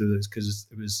 there's a lot to do with this because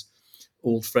it was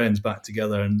old friends back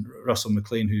together, and Russell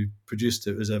McLean, who produced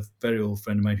it, was a very old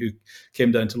friend of mine who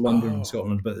came down to London and Oh,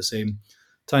 Scotland about the same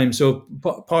time. So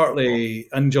cool. partly,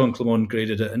 and John Clement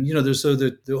graded it, and there's so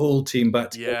the whole team back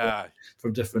together Yeah.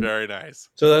 from different. Very nice.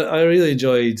 So I really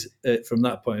enjoyed it from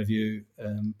that point of view.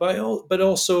 But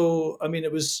also, I mean,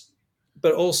 it was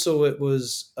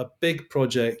a big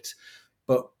project.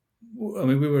 But I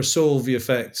mean, we were sole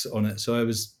VFX on it, so I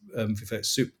was VFX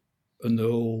soup on the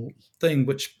whole thing,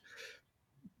 which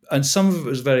and some of it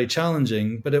was very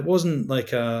challenging, but it wasn't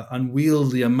like a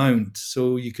unwieldy amount.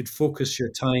 So you could focus your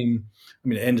time. I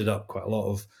mean, it ended up quite a lot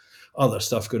of other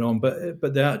stuff going on, but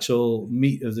the actual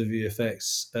meat of the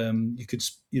VFX, you could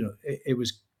it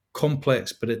was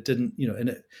complex, but it didn't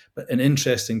and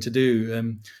interesting to do.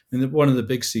 And one of the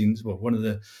big scenes, well, one of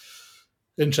the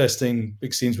interesting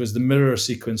big scenes was the mirror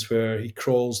sequence where he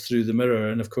crawls through the mirror,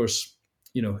 and of course,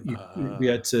 we Uh,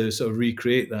 had to sort of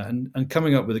recreate that, and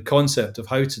coming up with a concept of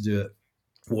how to do it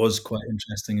was quite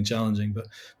interesting and challenging. But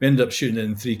we ended up shooting it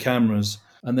in three cameras,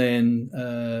 and then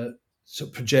sort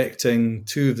of projecting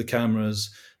two of the cameras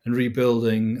and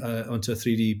rebuilding onto a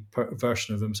 3D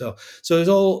version of himself. So there's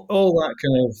all that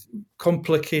kind of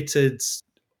complicated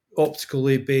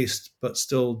optically based but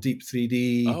still deep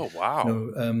 3D, oh, wow.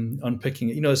 unpicking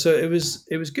it. So it was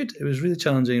good. It was really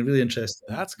challenging, really interesting.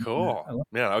 That's cool. I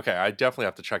Man, okay, I definitely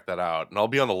have to check that out, and I'll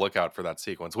be on the lookout for that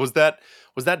sequence. Was that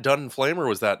done in Flame or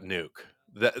was that Nuke?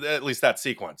 At least that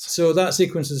sequence. So that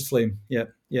sequence is Flame. Yeah,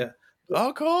 yeah.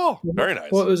 Oh, cool. Very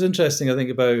What nice. was interesting, I think,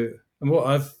 about and what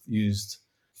I've used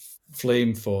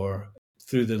Flame for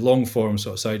through the long form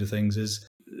sort of side of things is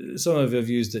some of you have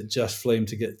used it just Flame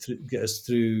to get us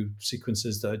through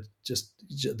sequences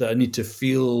that I need to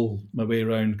feel my way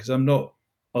around because I'm not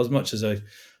as much as I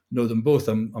know them both.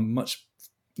 I'm much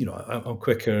I'm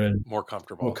quicker and More more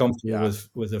comfortable. comfortable Yeah.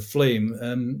 with a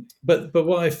flame. But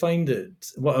what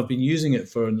I've been using it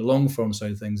for in the long form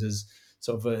side of things is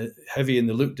sort of heavy in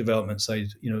the look development side.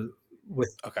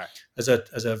 With Okay. as a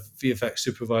VFX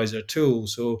supervisor tool,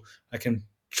 so I can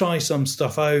try some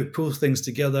stuff out, pull things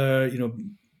together.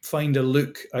 Find a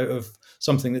look out of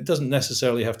something that doesn't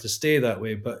necessarily have to stay that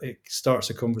way, but it starts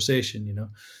a conversation.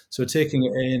 So taking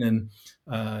it in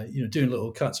and doing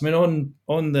little cuts. I mean,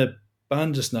 on the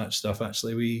Bandersnatch stuff,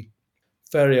 actually, we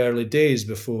very early days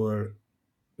before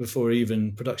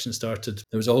even production started,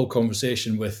 there was a whole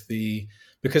conversation with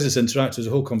because it's interactive, there's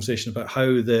a whole conversation about how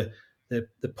the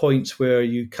points where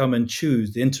you come and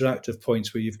choose, the interactive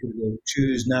points where you've got to go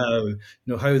choose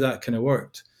now, how that kind of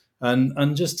worked.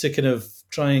 And just to kind of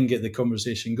try and get the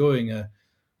conversation going,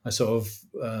 I sort of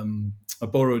I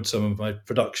borrowed some of my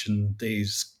production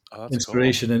days Oh, that's cool.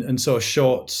 inspiration and sort of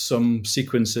shot some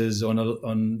sequences on a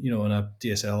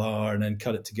DSLR and then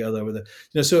cut it together with it,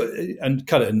 and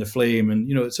cut it in the flame, and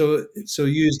so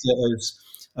used it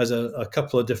as a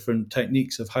couple of different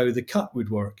techniques of how the cut would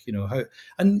work, how,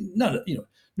 and not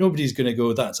nobody's going to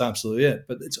go that's absolutely it,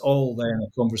 but it's all then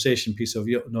a conversation piece of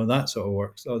no, that sort of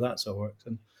works, oh, that sort of works.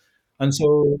 And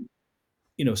so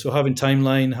so having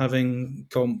timeline, having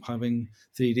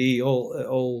 3D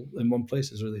all in one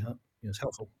place is really it's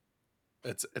helpful.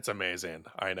 It's amazing.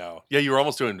 I know. Yeah, you were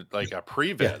almost doing like a Yeah,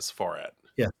 previs for it,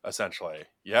 yeah. essentially.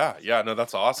 Yeah, yeah. No,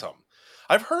 that's awesome.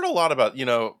 I've heard a lot about,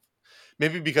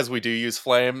 maybe because we do use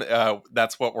Flame,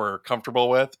 that's what we're comfortable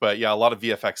with. But yeah, a lot of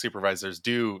VFX supervisors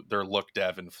do their look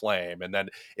dev in Flame, and then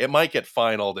it might get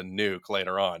finalized in Nuke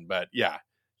later on. But yeah,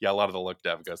 yeah, a lot of the look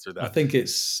dev goes through I that. think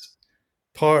it's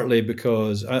partly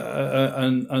because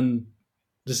and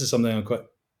this is something I'm quite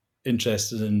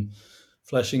interested in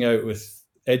fleshing out with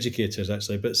educators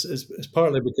actually, but it's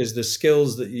partly because the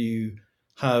skills that you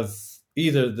have,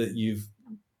 either that you've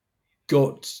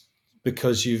got,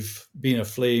 because you've been a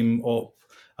flame op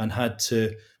and had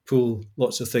to pull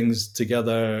lots of things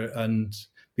together and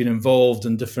been involved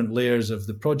in different layers of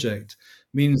the project,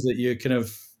 means that you kind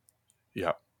of,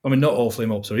 Yeah. I mean, not all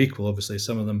flame ops are equal. Obviously,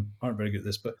 some of them aren't very good at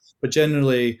this, but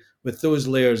generally, with those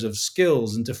layers of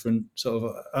skills and different sort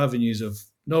of avenues of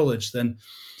knowledge, then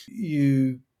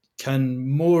you can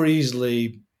more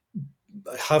easily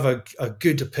have a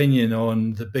good opinion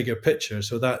on the bigger picture.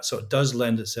 So that sort of does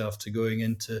lend itself to going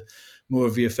into more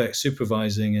VFX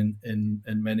supervising in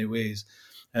many ways.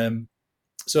 Um,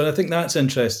 so I think that's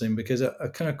interesting because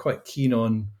I'm kind of quite keen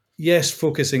on, yes,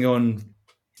 focusing on,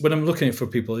 when I'm looking for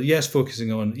people, yes,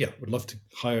 focusing on, yeah, would love to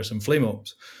hire some flame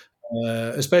ops,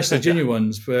 especially Yeah. junior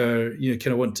ones where you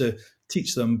kind of want to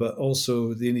teach them, but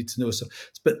also they need to know. So,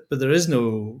 but there is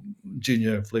no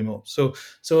junior flame ops.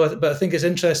 But I think it's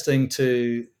interesting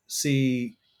to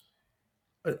see,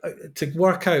 to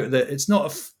work out that it's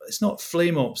not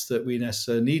flame ops that we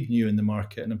necessarily need new in the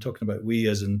market, and I'm talking about we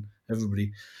as in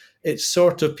everybody. It's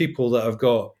sort of people that have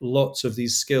got lots of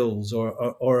these skills,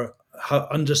 or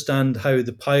understand how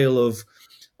the pile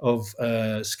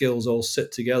of skills all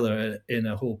sit together in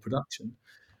a whole production.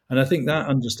 And I think that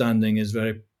understanding is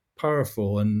very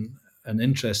powerful and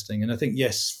interesting. And I think,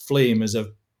 yes, Flame is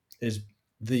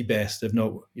the best, if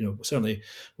not, certainly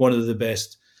one of the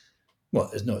best. Well,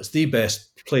 it's not. It's the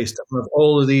best place to have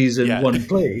all of these in Yeah. one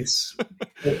place.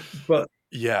 But but,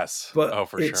 Yes. but Oh,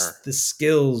 for it's sure. the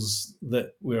skills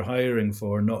that we're hiring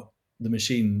for, not the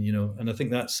machine. And I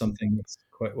think that's something that's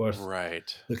quite worth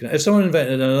Right. looking at. If someone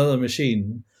invented another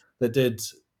machine that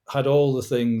had all the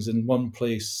things in one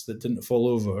place that didn't fall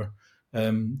over,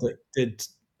 that did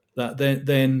that,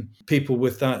 then people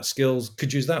with that skills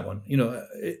could use that one.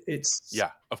 It's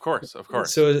Yeah. Of course. Of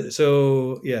course.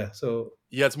 so yeah. So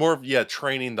Yeah, it's more of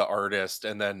training the artist,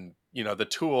 and then the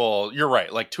tool. You're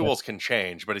right. Like yeah. tools can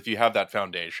change, but if you have that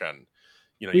foundation,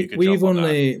 you we could we've jump on that.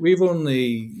 only we've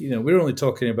only we're only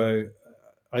talking about.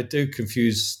 I do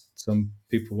confuse some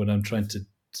people when I'm trying to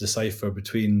decipher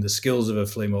between the skills of a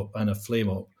flame up and a flame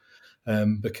up,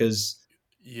 because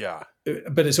Yeah.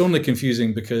 but it's only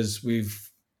confusing because we've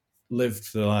lived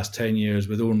for the last 10 years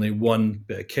with only one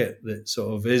bit of kit that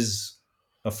sort of is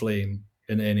a flame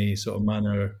in any sort of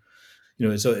manner.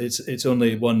 It's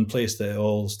only one place that it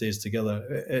all stays together.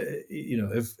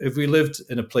 If we lived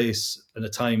in a place in a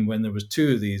time when there was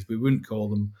two of these, we wouldn't call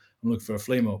them I'm looking for a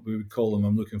flame up. We would call them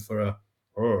I'm looking for a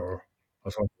or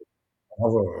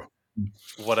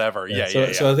Whatever. yeah. Yeah.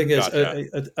 Yeah. So Yeah. I think it's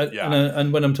Gotcha. and Yeah.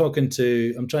 when I'm trying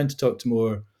to talk to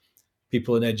more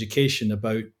people in education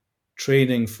about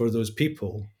training for those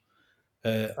people.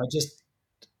 I just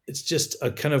it's just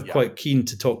I'm kind of Yeah. quite keen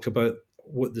to talk about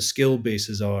what the skill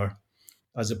bases are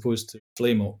as opposed to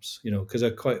flame ops, because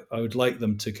I would like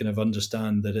them to kind of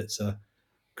understand that it's a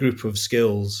group of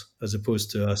skills as opposed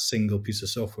to a single piece of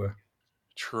software.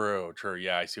 True, true.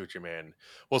 Yeah, I see what you mean.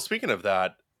 Well, speaking of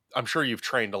that, I'm sure you've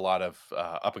trained a lot of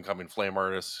up and coming flame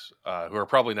artists who are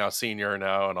probably now senior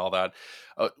now and all that.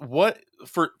 What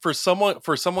for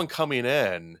someone coming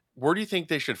in, where do you think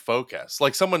they should focus?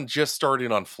 Like someone just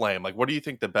starting on flame, like what do you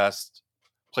think the best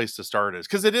place to start is?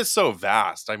 Because it is so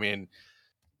vast. I mean,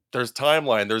 there's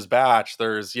timeline, there's batch,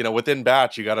 there's within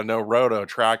batch, you got to know roto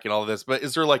tracking all of this. But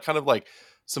is there like kind of like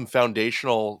some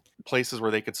foundational places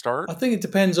where they could start? I think it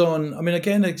depends on. I mean,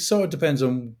 again, it sort of depends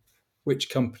on which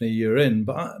company you're in.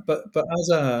 But as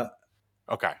a,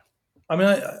 Okay. I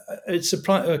mean, it's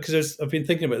surprising because I've been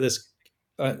thinking about this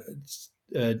uh,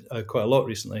 quite a lot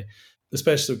recently,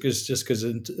 especially because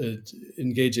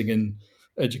engaging in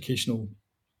educational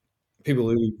people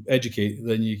who educate,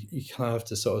 then you kind of have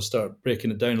to sort of start breaking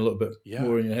it down a little bit Yeah.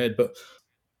 more in your head. But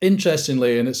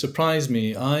interestingly, and it surprised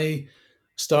me, I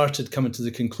started coming to the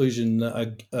conclusion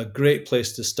that a great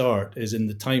place to start is in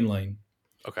the timeline.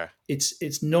 Okay.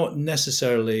 It's not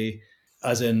necessarily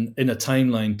as in a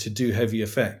timeline to do heavy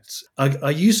effects.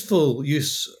 A useful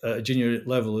use at a junior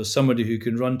level is somebody who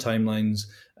can run timelines,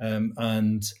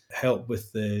 and help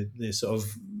with the sort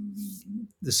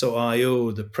of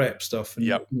IO, the prep stuff, and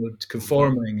Yep. Hmm.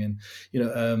 conforming,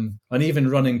 and even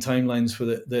running timelines for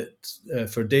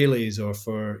for dailies, or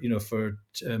for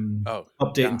Oh,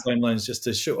 updating yeah. timelines just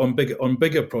to show on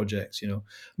bigger projects. I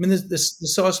mean,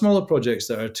 there's sort of smaller projects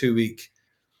that are 2 week,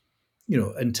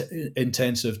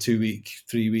 intensive 2 week,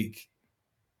 3 week,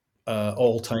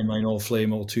 all timeline, all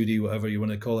flame, all 2D, whatever you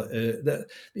want to call it.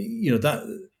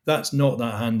 That's not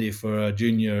that handy for a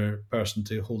junior person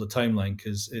to hold a timeline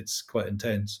because it's quite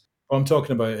intense. What I'm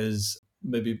talking about is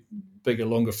maybe bigger,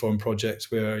 longer form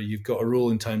projects where you've got a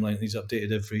rolling timeline that needs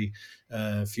updated every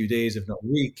few days, if not a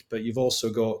week, but you've also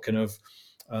got kind of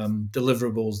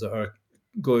deliverables that are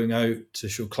going out to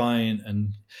show client,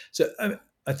 and so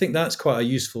I think that's quite a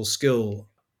useful skill.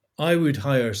 I would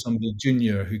hire somebody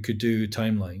junior who could do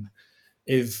timeline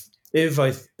if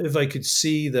I could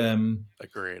see them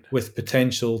Agreed. with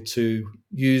potential to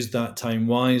use that time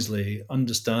wisely,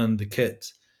 understand the kit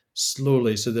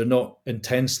slowly, so they're not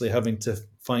intensely having to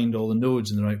find all the nodes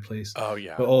in the right place, Oh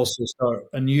yeah. but also start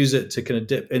and use it to kind of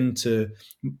dip into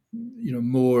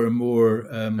more and more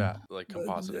Yeah, like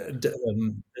compositing.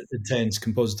 intense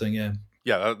compositing. Yeah,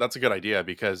 Yeah, that's a good idea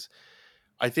because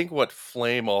I think what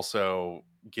Flame also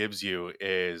gives you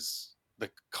is the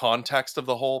context of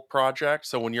the whole project.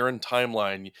 So when you're in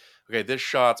timeline, okay, this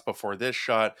shot's before this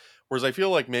shot. Whereas I feel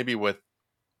like maybe with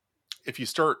if you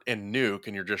start in Nuke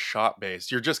and you're just shot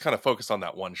based, you're just kind of focused on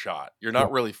that one shot. You're yeah,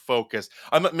 not really focused.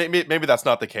 Maybe that's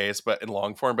not the case, but in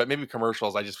long form, but maybe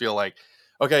commercials, I just feel like,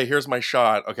 okay, here's my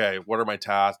shot. Okay, what are my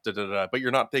tasks? Da, da, da. But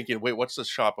you're not thinking, wait, what's the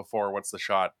shot before? What's the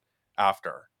shot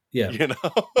after? yeah, You know?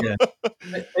 yeah.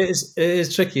 It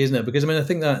is tricky, isn't it? Because I mean, I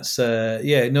think that's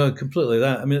yeah, no, completely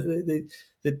that. I mean,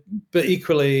 but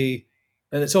equally,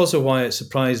 and it's also why it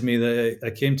surprised me that I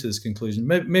came to this conclusion.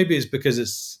 Maybe it's because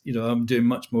it's I'm doing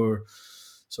much more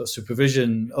sort of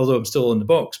supervision, although I'm still in the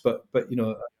box. But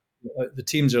the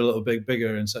teams are a little bit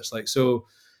bigger and such like. So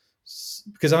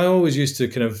because I always used to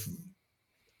kind of,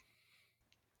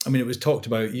 I mean, it was talked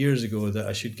about years ago that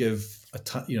I should give the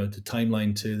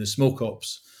timeline to the smoke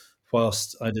ops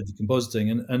whilst I did the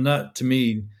compositing, and that to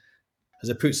me, as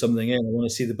I put something in, I want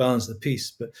to see the balance of the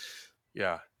piece.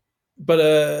 Yeah,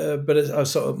 I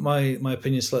sort of my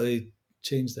opinion slightly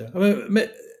changed there. I mean,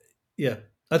 yeah,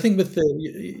 I think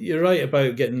you're right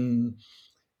about getting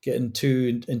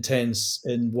too intense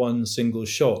in one single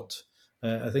shot.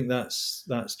 I think that's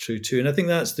true too, and I think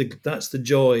that's the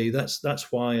joy.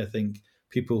 That's why I think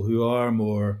people who are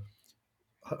more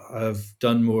have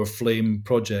done more flame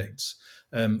projects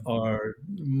are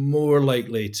more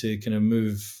likely to kind of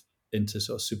move into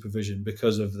sort of supervision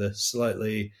because of the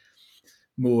slightly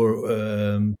more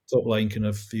top line kind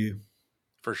of view.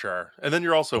 for sure. And then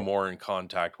you're also Yeah, more in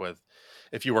contact with,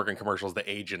 if you work in commercials, the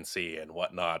agency and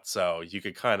whatnot. So you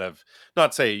could kind of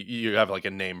not say you have like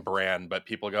a name brand, but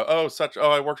people go,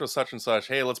 I worked with such and such.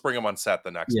 Hey, let's bring them on set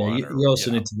the next yeah. one. You Or,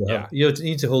 also need to yeah.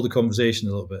 need to hold a conversation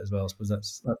a little bit as well. I suppose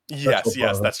that's all Yes, part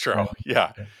yes, of that's true. it.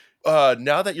 Yeah. Yeah.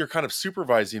 Now that you're kind of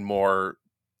supervising more,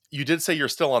 you did say you're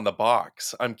still on the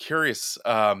box. I'm curious,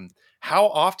 how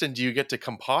often do you get to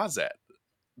composite?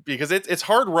 Because it's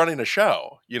hard running a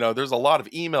show. There's a lot of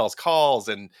emails, calls,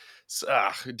 and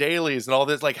dailies, and all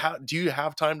this. Like, how do you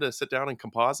have time to sit down and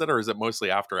composite, or is it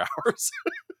mostly after hours?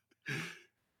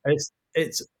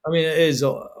 It's. I mean, it is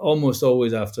almost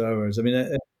always after hours. I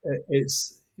mean,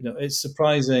 it's it's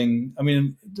surprising. I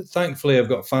mean, thankfully, I've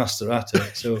got faster at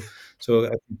it, so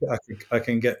I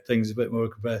can get things a bit more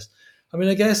compressed. I mean,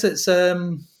 I guess it's.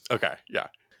 Okay, yeah.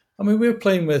 I mean, we're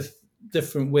playing with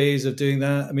different ways of doing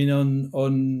that. I mean,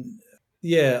 on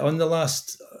the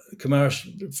last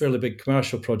fairly big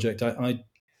commercial project, I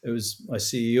it was my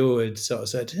CEO had sort of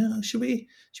said, yeah, should we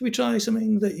try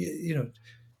something that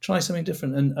try something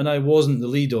different, and I wasn't the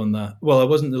lead on that. Well, I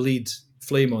wasn't the lead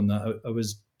flame on that. I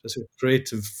was a sort of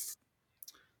creative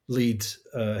lead,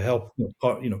 help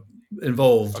part,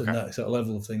 involved in Okay, that sort of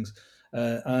level of things,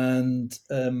 and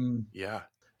yeah.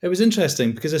 it was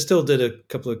interesting because I still did a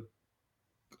couple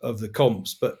of the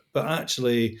comps, but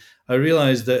actually I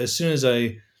realized that as soon as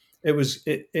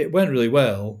it went really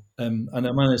well, and I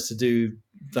managed to do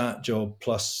that job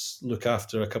plus look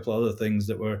after a couple of other things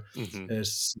that were Hmm.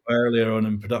 earlier on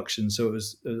in production. So it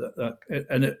was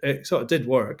and it sort of did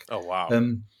work Oh wow.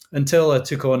 um, until I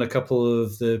took on a couple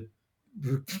of the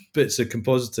bits of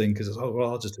compositing because I was, oh well,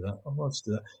 I'll just do that. I'll just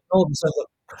do that. All of a sudden,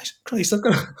 Christ, I've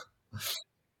got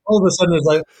all of a sudden it's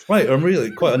like, right, I'm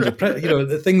really quite under pressure.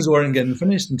 The things weren't getting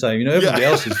finished in time. Yeah. Everybody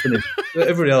else is finished.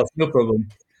 Everybody else, no problem.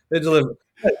 They deliver.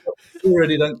 Right, we're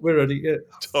ready. We're ready.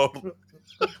 Totally.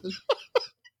 Yeah.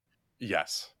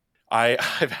 Yes. I've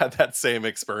had that same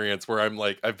experience where I'm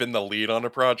like, I've been the lead on a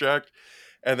project,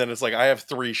 and then it's like I have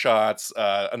three shots,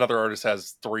 another artist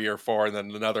has three or four, and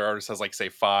then another artist has like say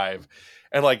five,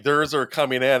 and like theirs are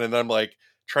coming in, and I'm like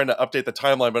trying to update the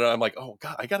timeline, but I'm like, oh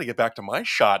god, I got to get back to my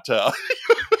shot to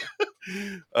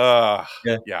uh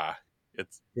Yeah, yeah,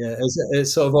 it's yeah.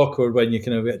 It's sort of awkward when you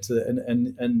kind of get to the,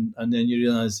 and then you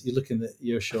realize you're looking at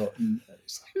your shot and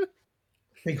it's like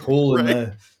big hole in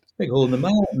right. the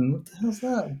mountain. What the hell's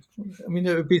that? I mean,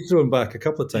 it would be thrown back a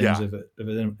couple of times Yeah, if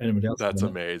anybody else had that's done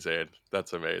it. amazing.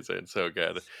 That's amazing. So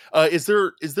good. Is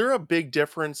there a big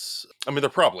difference? I mean, there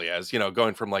probably is.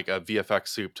 Going from like a VFX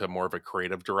soup to more of a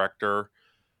creative director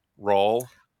role.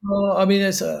 Well, I mean,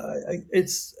 it's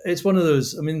one of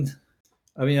those.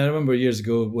 I remember years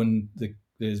ago when the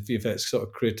VFX sort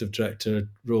of creative director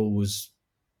role was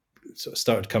sort of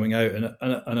started coming out,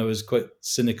 and I was quite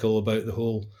cynical about the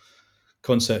whole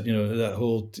concept. That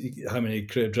whole how many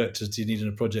creative directors do you need in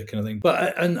a project kind of thing.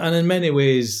 But and in many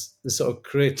ways, the sort of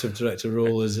creative director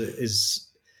role is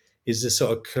the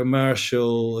sort of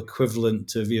commercial equivalent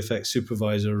to VFX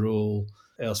supervisor role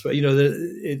elsewhere.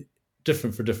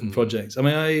 Different for different Mm-hmm. projects.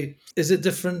 Is it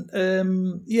different?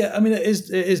 Yeah, it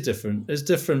is different. It's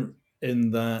different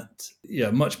in that, yeah,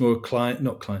 much more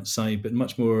not client side, but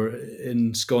much more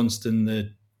ensconced in the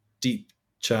deep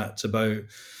chats about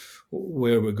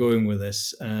where we're going with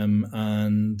this,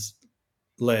 and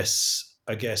less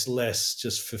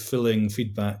just fulfilling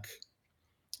feedback.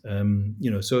 So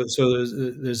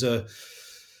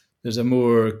there's a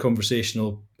more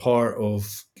conversational part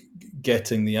of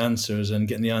getting the answers and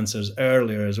getting the answers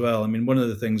earlier as well. One of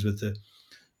the things with the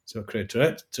sort of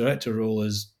creative director role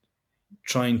is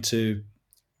trying to,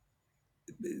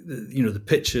 the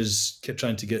pitches, kept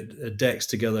trying to get decks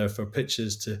together for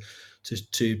pitches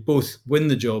to both win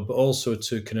the job, but also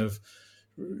to kind of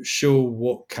show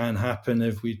what can happen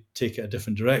if we take it a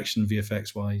different direction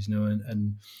VFX wise,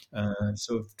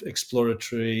 sort of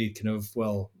exploratory kind of,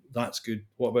 well, that's good.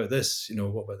 What about this?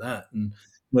 What about that? And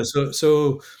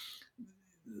so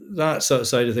that sort of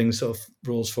side of things sort of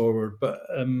rolls forward. But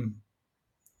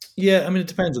yeah, it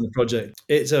depends on the project.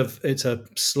 It's a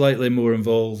slightly more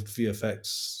involved VFX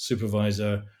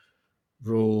supervisor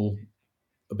role,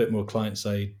 a bit more client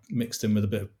side, mixed in with a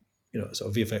bit of sort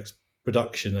of VFX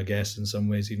production, I guess, in some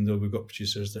ways. Even though we've got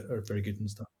producers that are very good and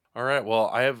stuff. All right. Well,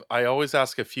 I always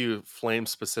ask a few flame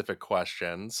specific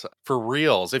questions. For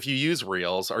reels, if you use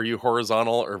reels, are you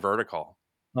horizontal or vertical?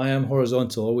 I am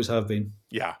horizontal, always have been.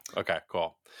 Yeah. Okay,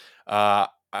 cool. I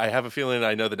have a feeling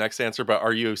I know the next answer, but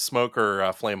are you smoke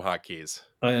or flame hotkeys?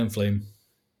 I am flame.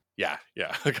 Yeah,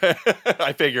 yeah. Okay.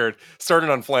 I figured starting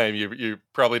on flame, you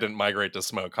probably didn't migrate to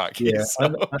smoke hotkeys. Yeah,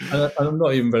 So I'm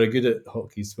not even very good at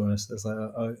hotkeys, to be honest. It's like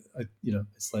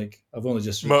it's like I've only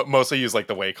just mostly use like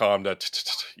the Wacom to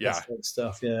this yeah. sort of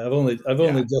stuff. Yeah, I've only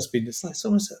Yeah. just been. It's like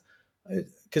someone said,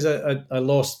 because I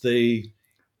lost the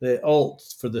alt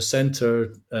for the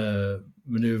center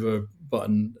maneuver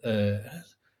button.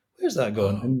 Where's that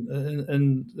gone? Oh.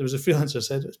 And there was a freelancer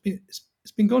said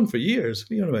it's been gone for years.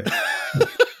 What are you on about?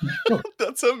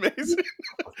 That's amazing.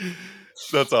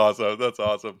 That's awesome. That's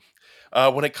awesome.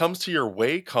 When it comes to your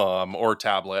Wacom or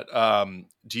tablet,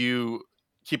 do you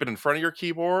keep it in front of your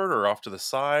keyboard or off to the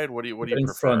side? What do you In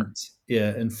prefer? front,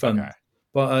 yeah, in front. Okay.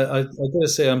 But I gotta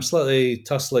say, I'm slightly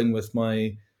tussling with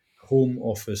my home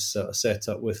office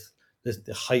setup with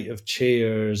the height of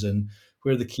chairs and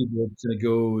where the keyboard kind of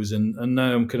goes, and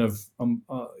now I'm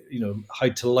how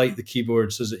to light the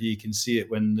keyboard so that you can see it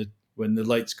when the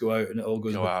lights go out and it all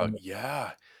goes a Go bit out. dark.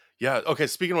 Yeah. Yeah. Okay.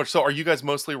 Speaking of which, so are you guys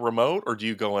mostly remote or do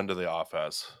you go into the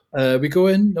office? We go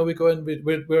in. No, we go in.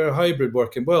 We're a hybrid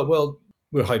working. Well,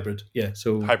 we're hybrid. Yeah.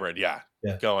 So Hybrid. Yeah.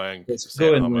 yeah, Going, let's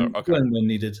staying at home. go Okay. in when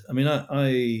needed. I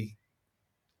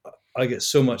get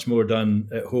so much more done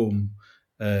at home.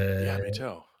 Yeah, Uh, me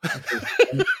too.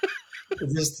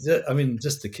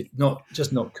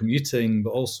 not commuting, but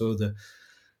also the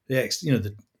ex.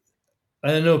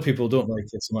 I know people don't like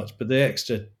it so much, but the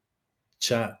extra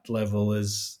chat level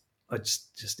is. I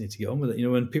just need to get on with it.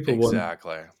 When people want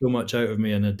Exactly. so much out of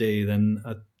me in a day, then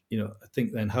I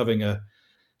think then having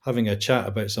a chat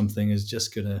about something is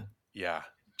Yeah.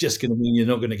 just gonna mean you're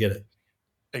not gonna get it.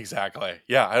 Exactly.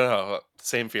 Yeah, I don't know.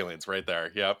 Same feelings right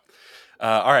there. Yep.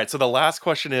 All right. So the last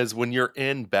question is: when you're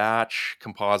in batch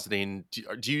compositing,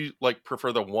 do you like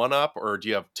prefer the one up, or do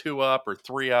you have two up or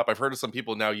three up? I've heard of some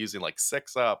people now using like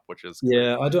six up, which is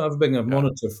Yeah, I don't have a big enough yeah.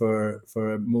 monitor for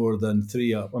more than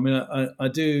three up. I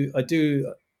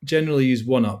do generally use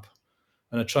one up,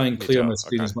 and I try and Me clear too. my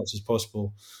screen Okay. as much as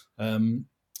possible.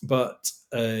 But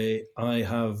I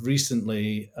have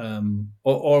recently,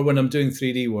 or when I'm doing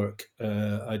 3D work,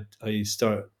 I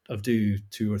do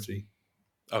two or three.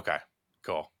 Okay.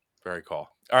 Cool. Very cool.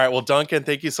 All right. Well, Duncan,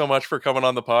 thank you so much for coming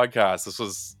on the podcast. This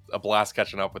was a blast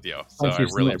catching up with you. So Thank I you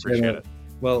so really much. appreciate it.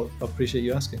 Well, I appreciate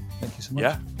you asking. Thank you so much.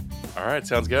 Yeah. All right.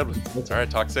 Sounds good. All right.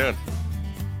 Talk soon.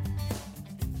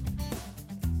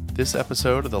 This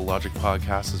episode of the Logik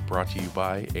podcast is brought to you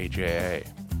by AJA,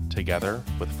 together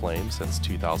with Flame since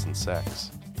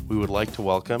 2006. We would like to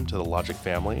welcome to the Logik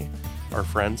family our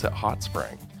friends at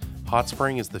Hotspring.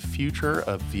 Hotspring is the future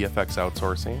of VFX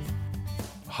outsourcing.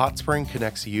 Hotspring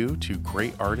connects you to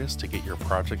great artists to get your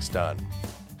projects done,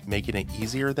 making it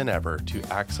easier than ever to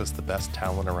access the best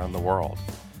talent around the world.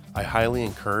 I highly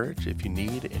encourage, if you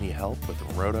need any help with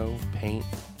roto, paint,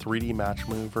 3D match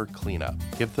move, or cleanup,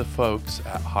 give the folks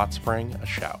at Hot Spring a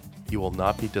shout. You will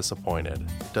not be disappointed.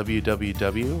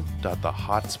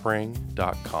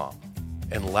 www.thehotspring.com.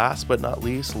 And last but not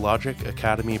least, Logik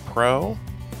Academy Pro.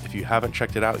 If you haven't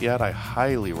checked it out yet, I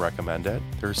highly recommend it.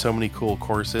 There are so many cool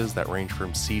courses that range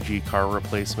from CG car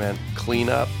replacement,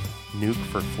 cleanup, nuke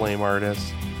for flame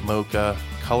artists, mocha,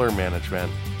 color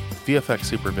management, VFX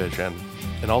supervision,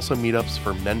 and also meetups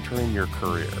for mentoring your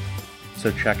career.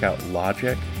 So check out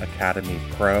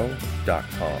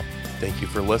logicacademypro.com. Thank you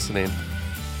for listening.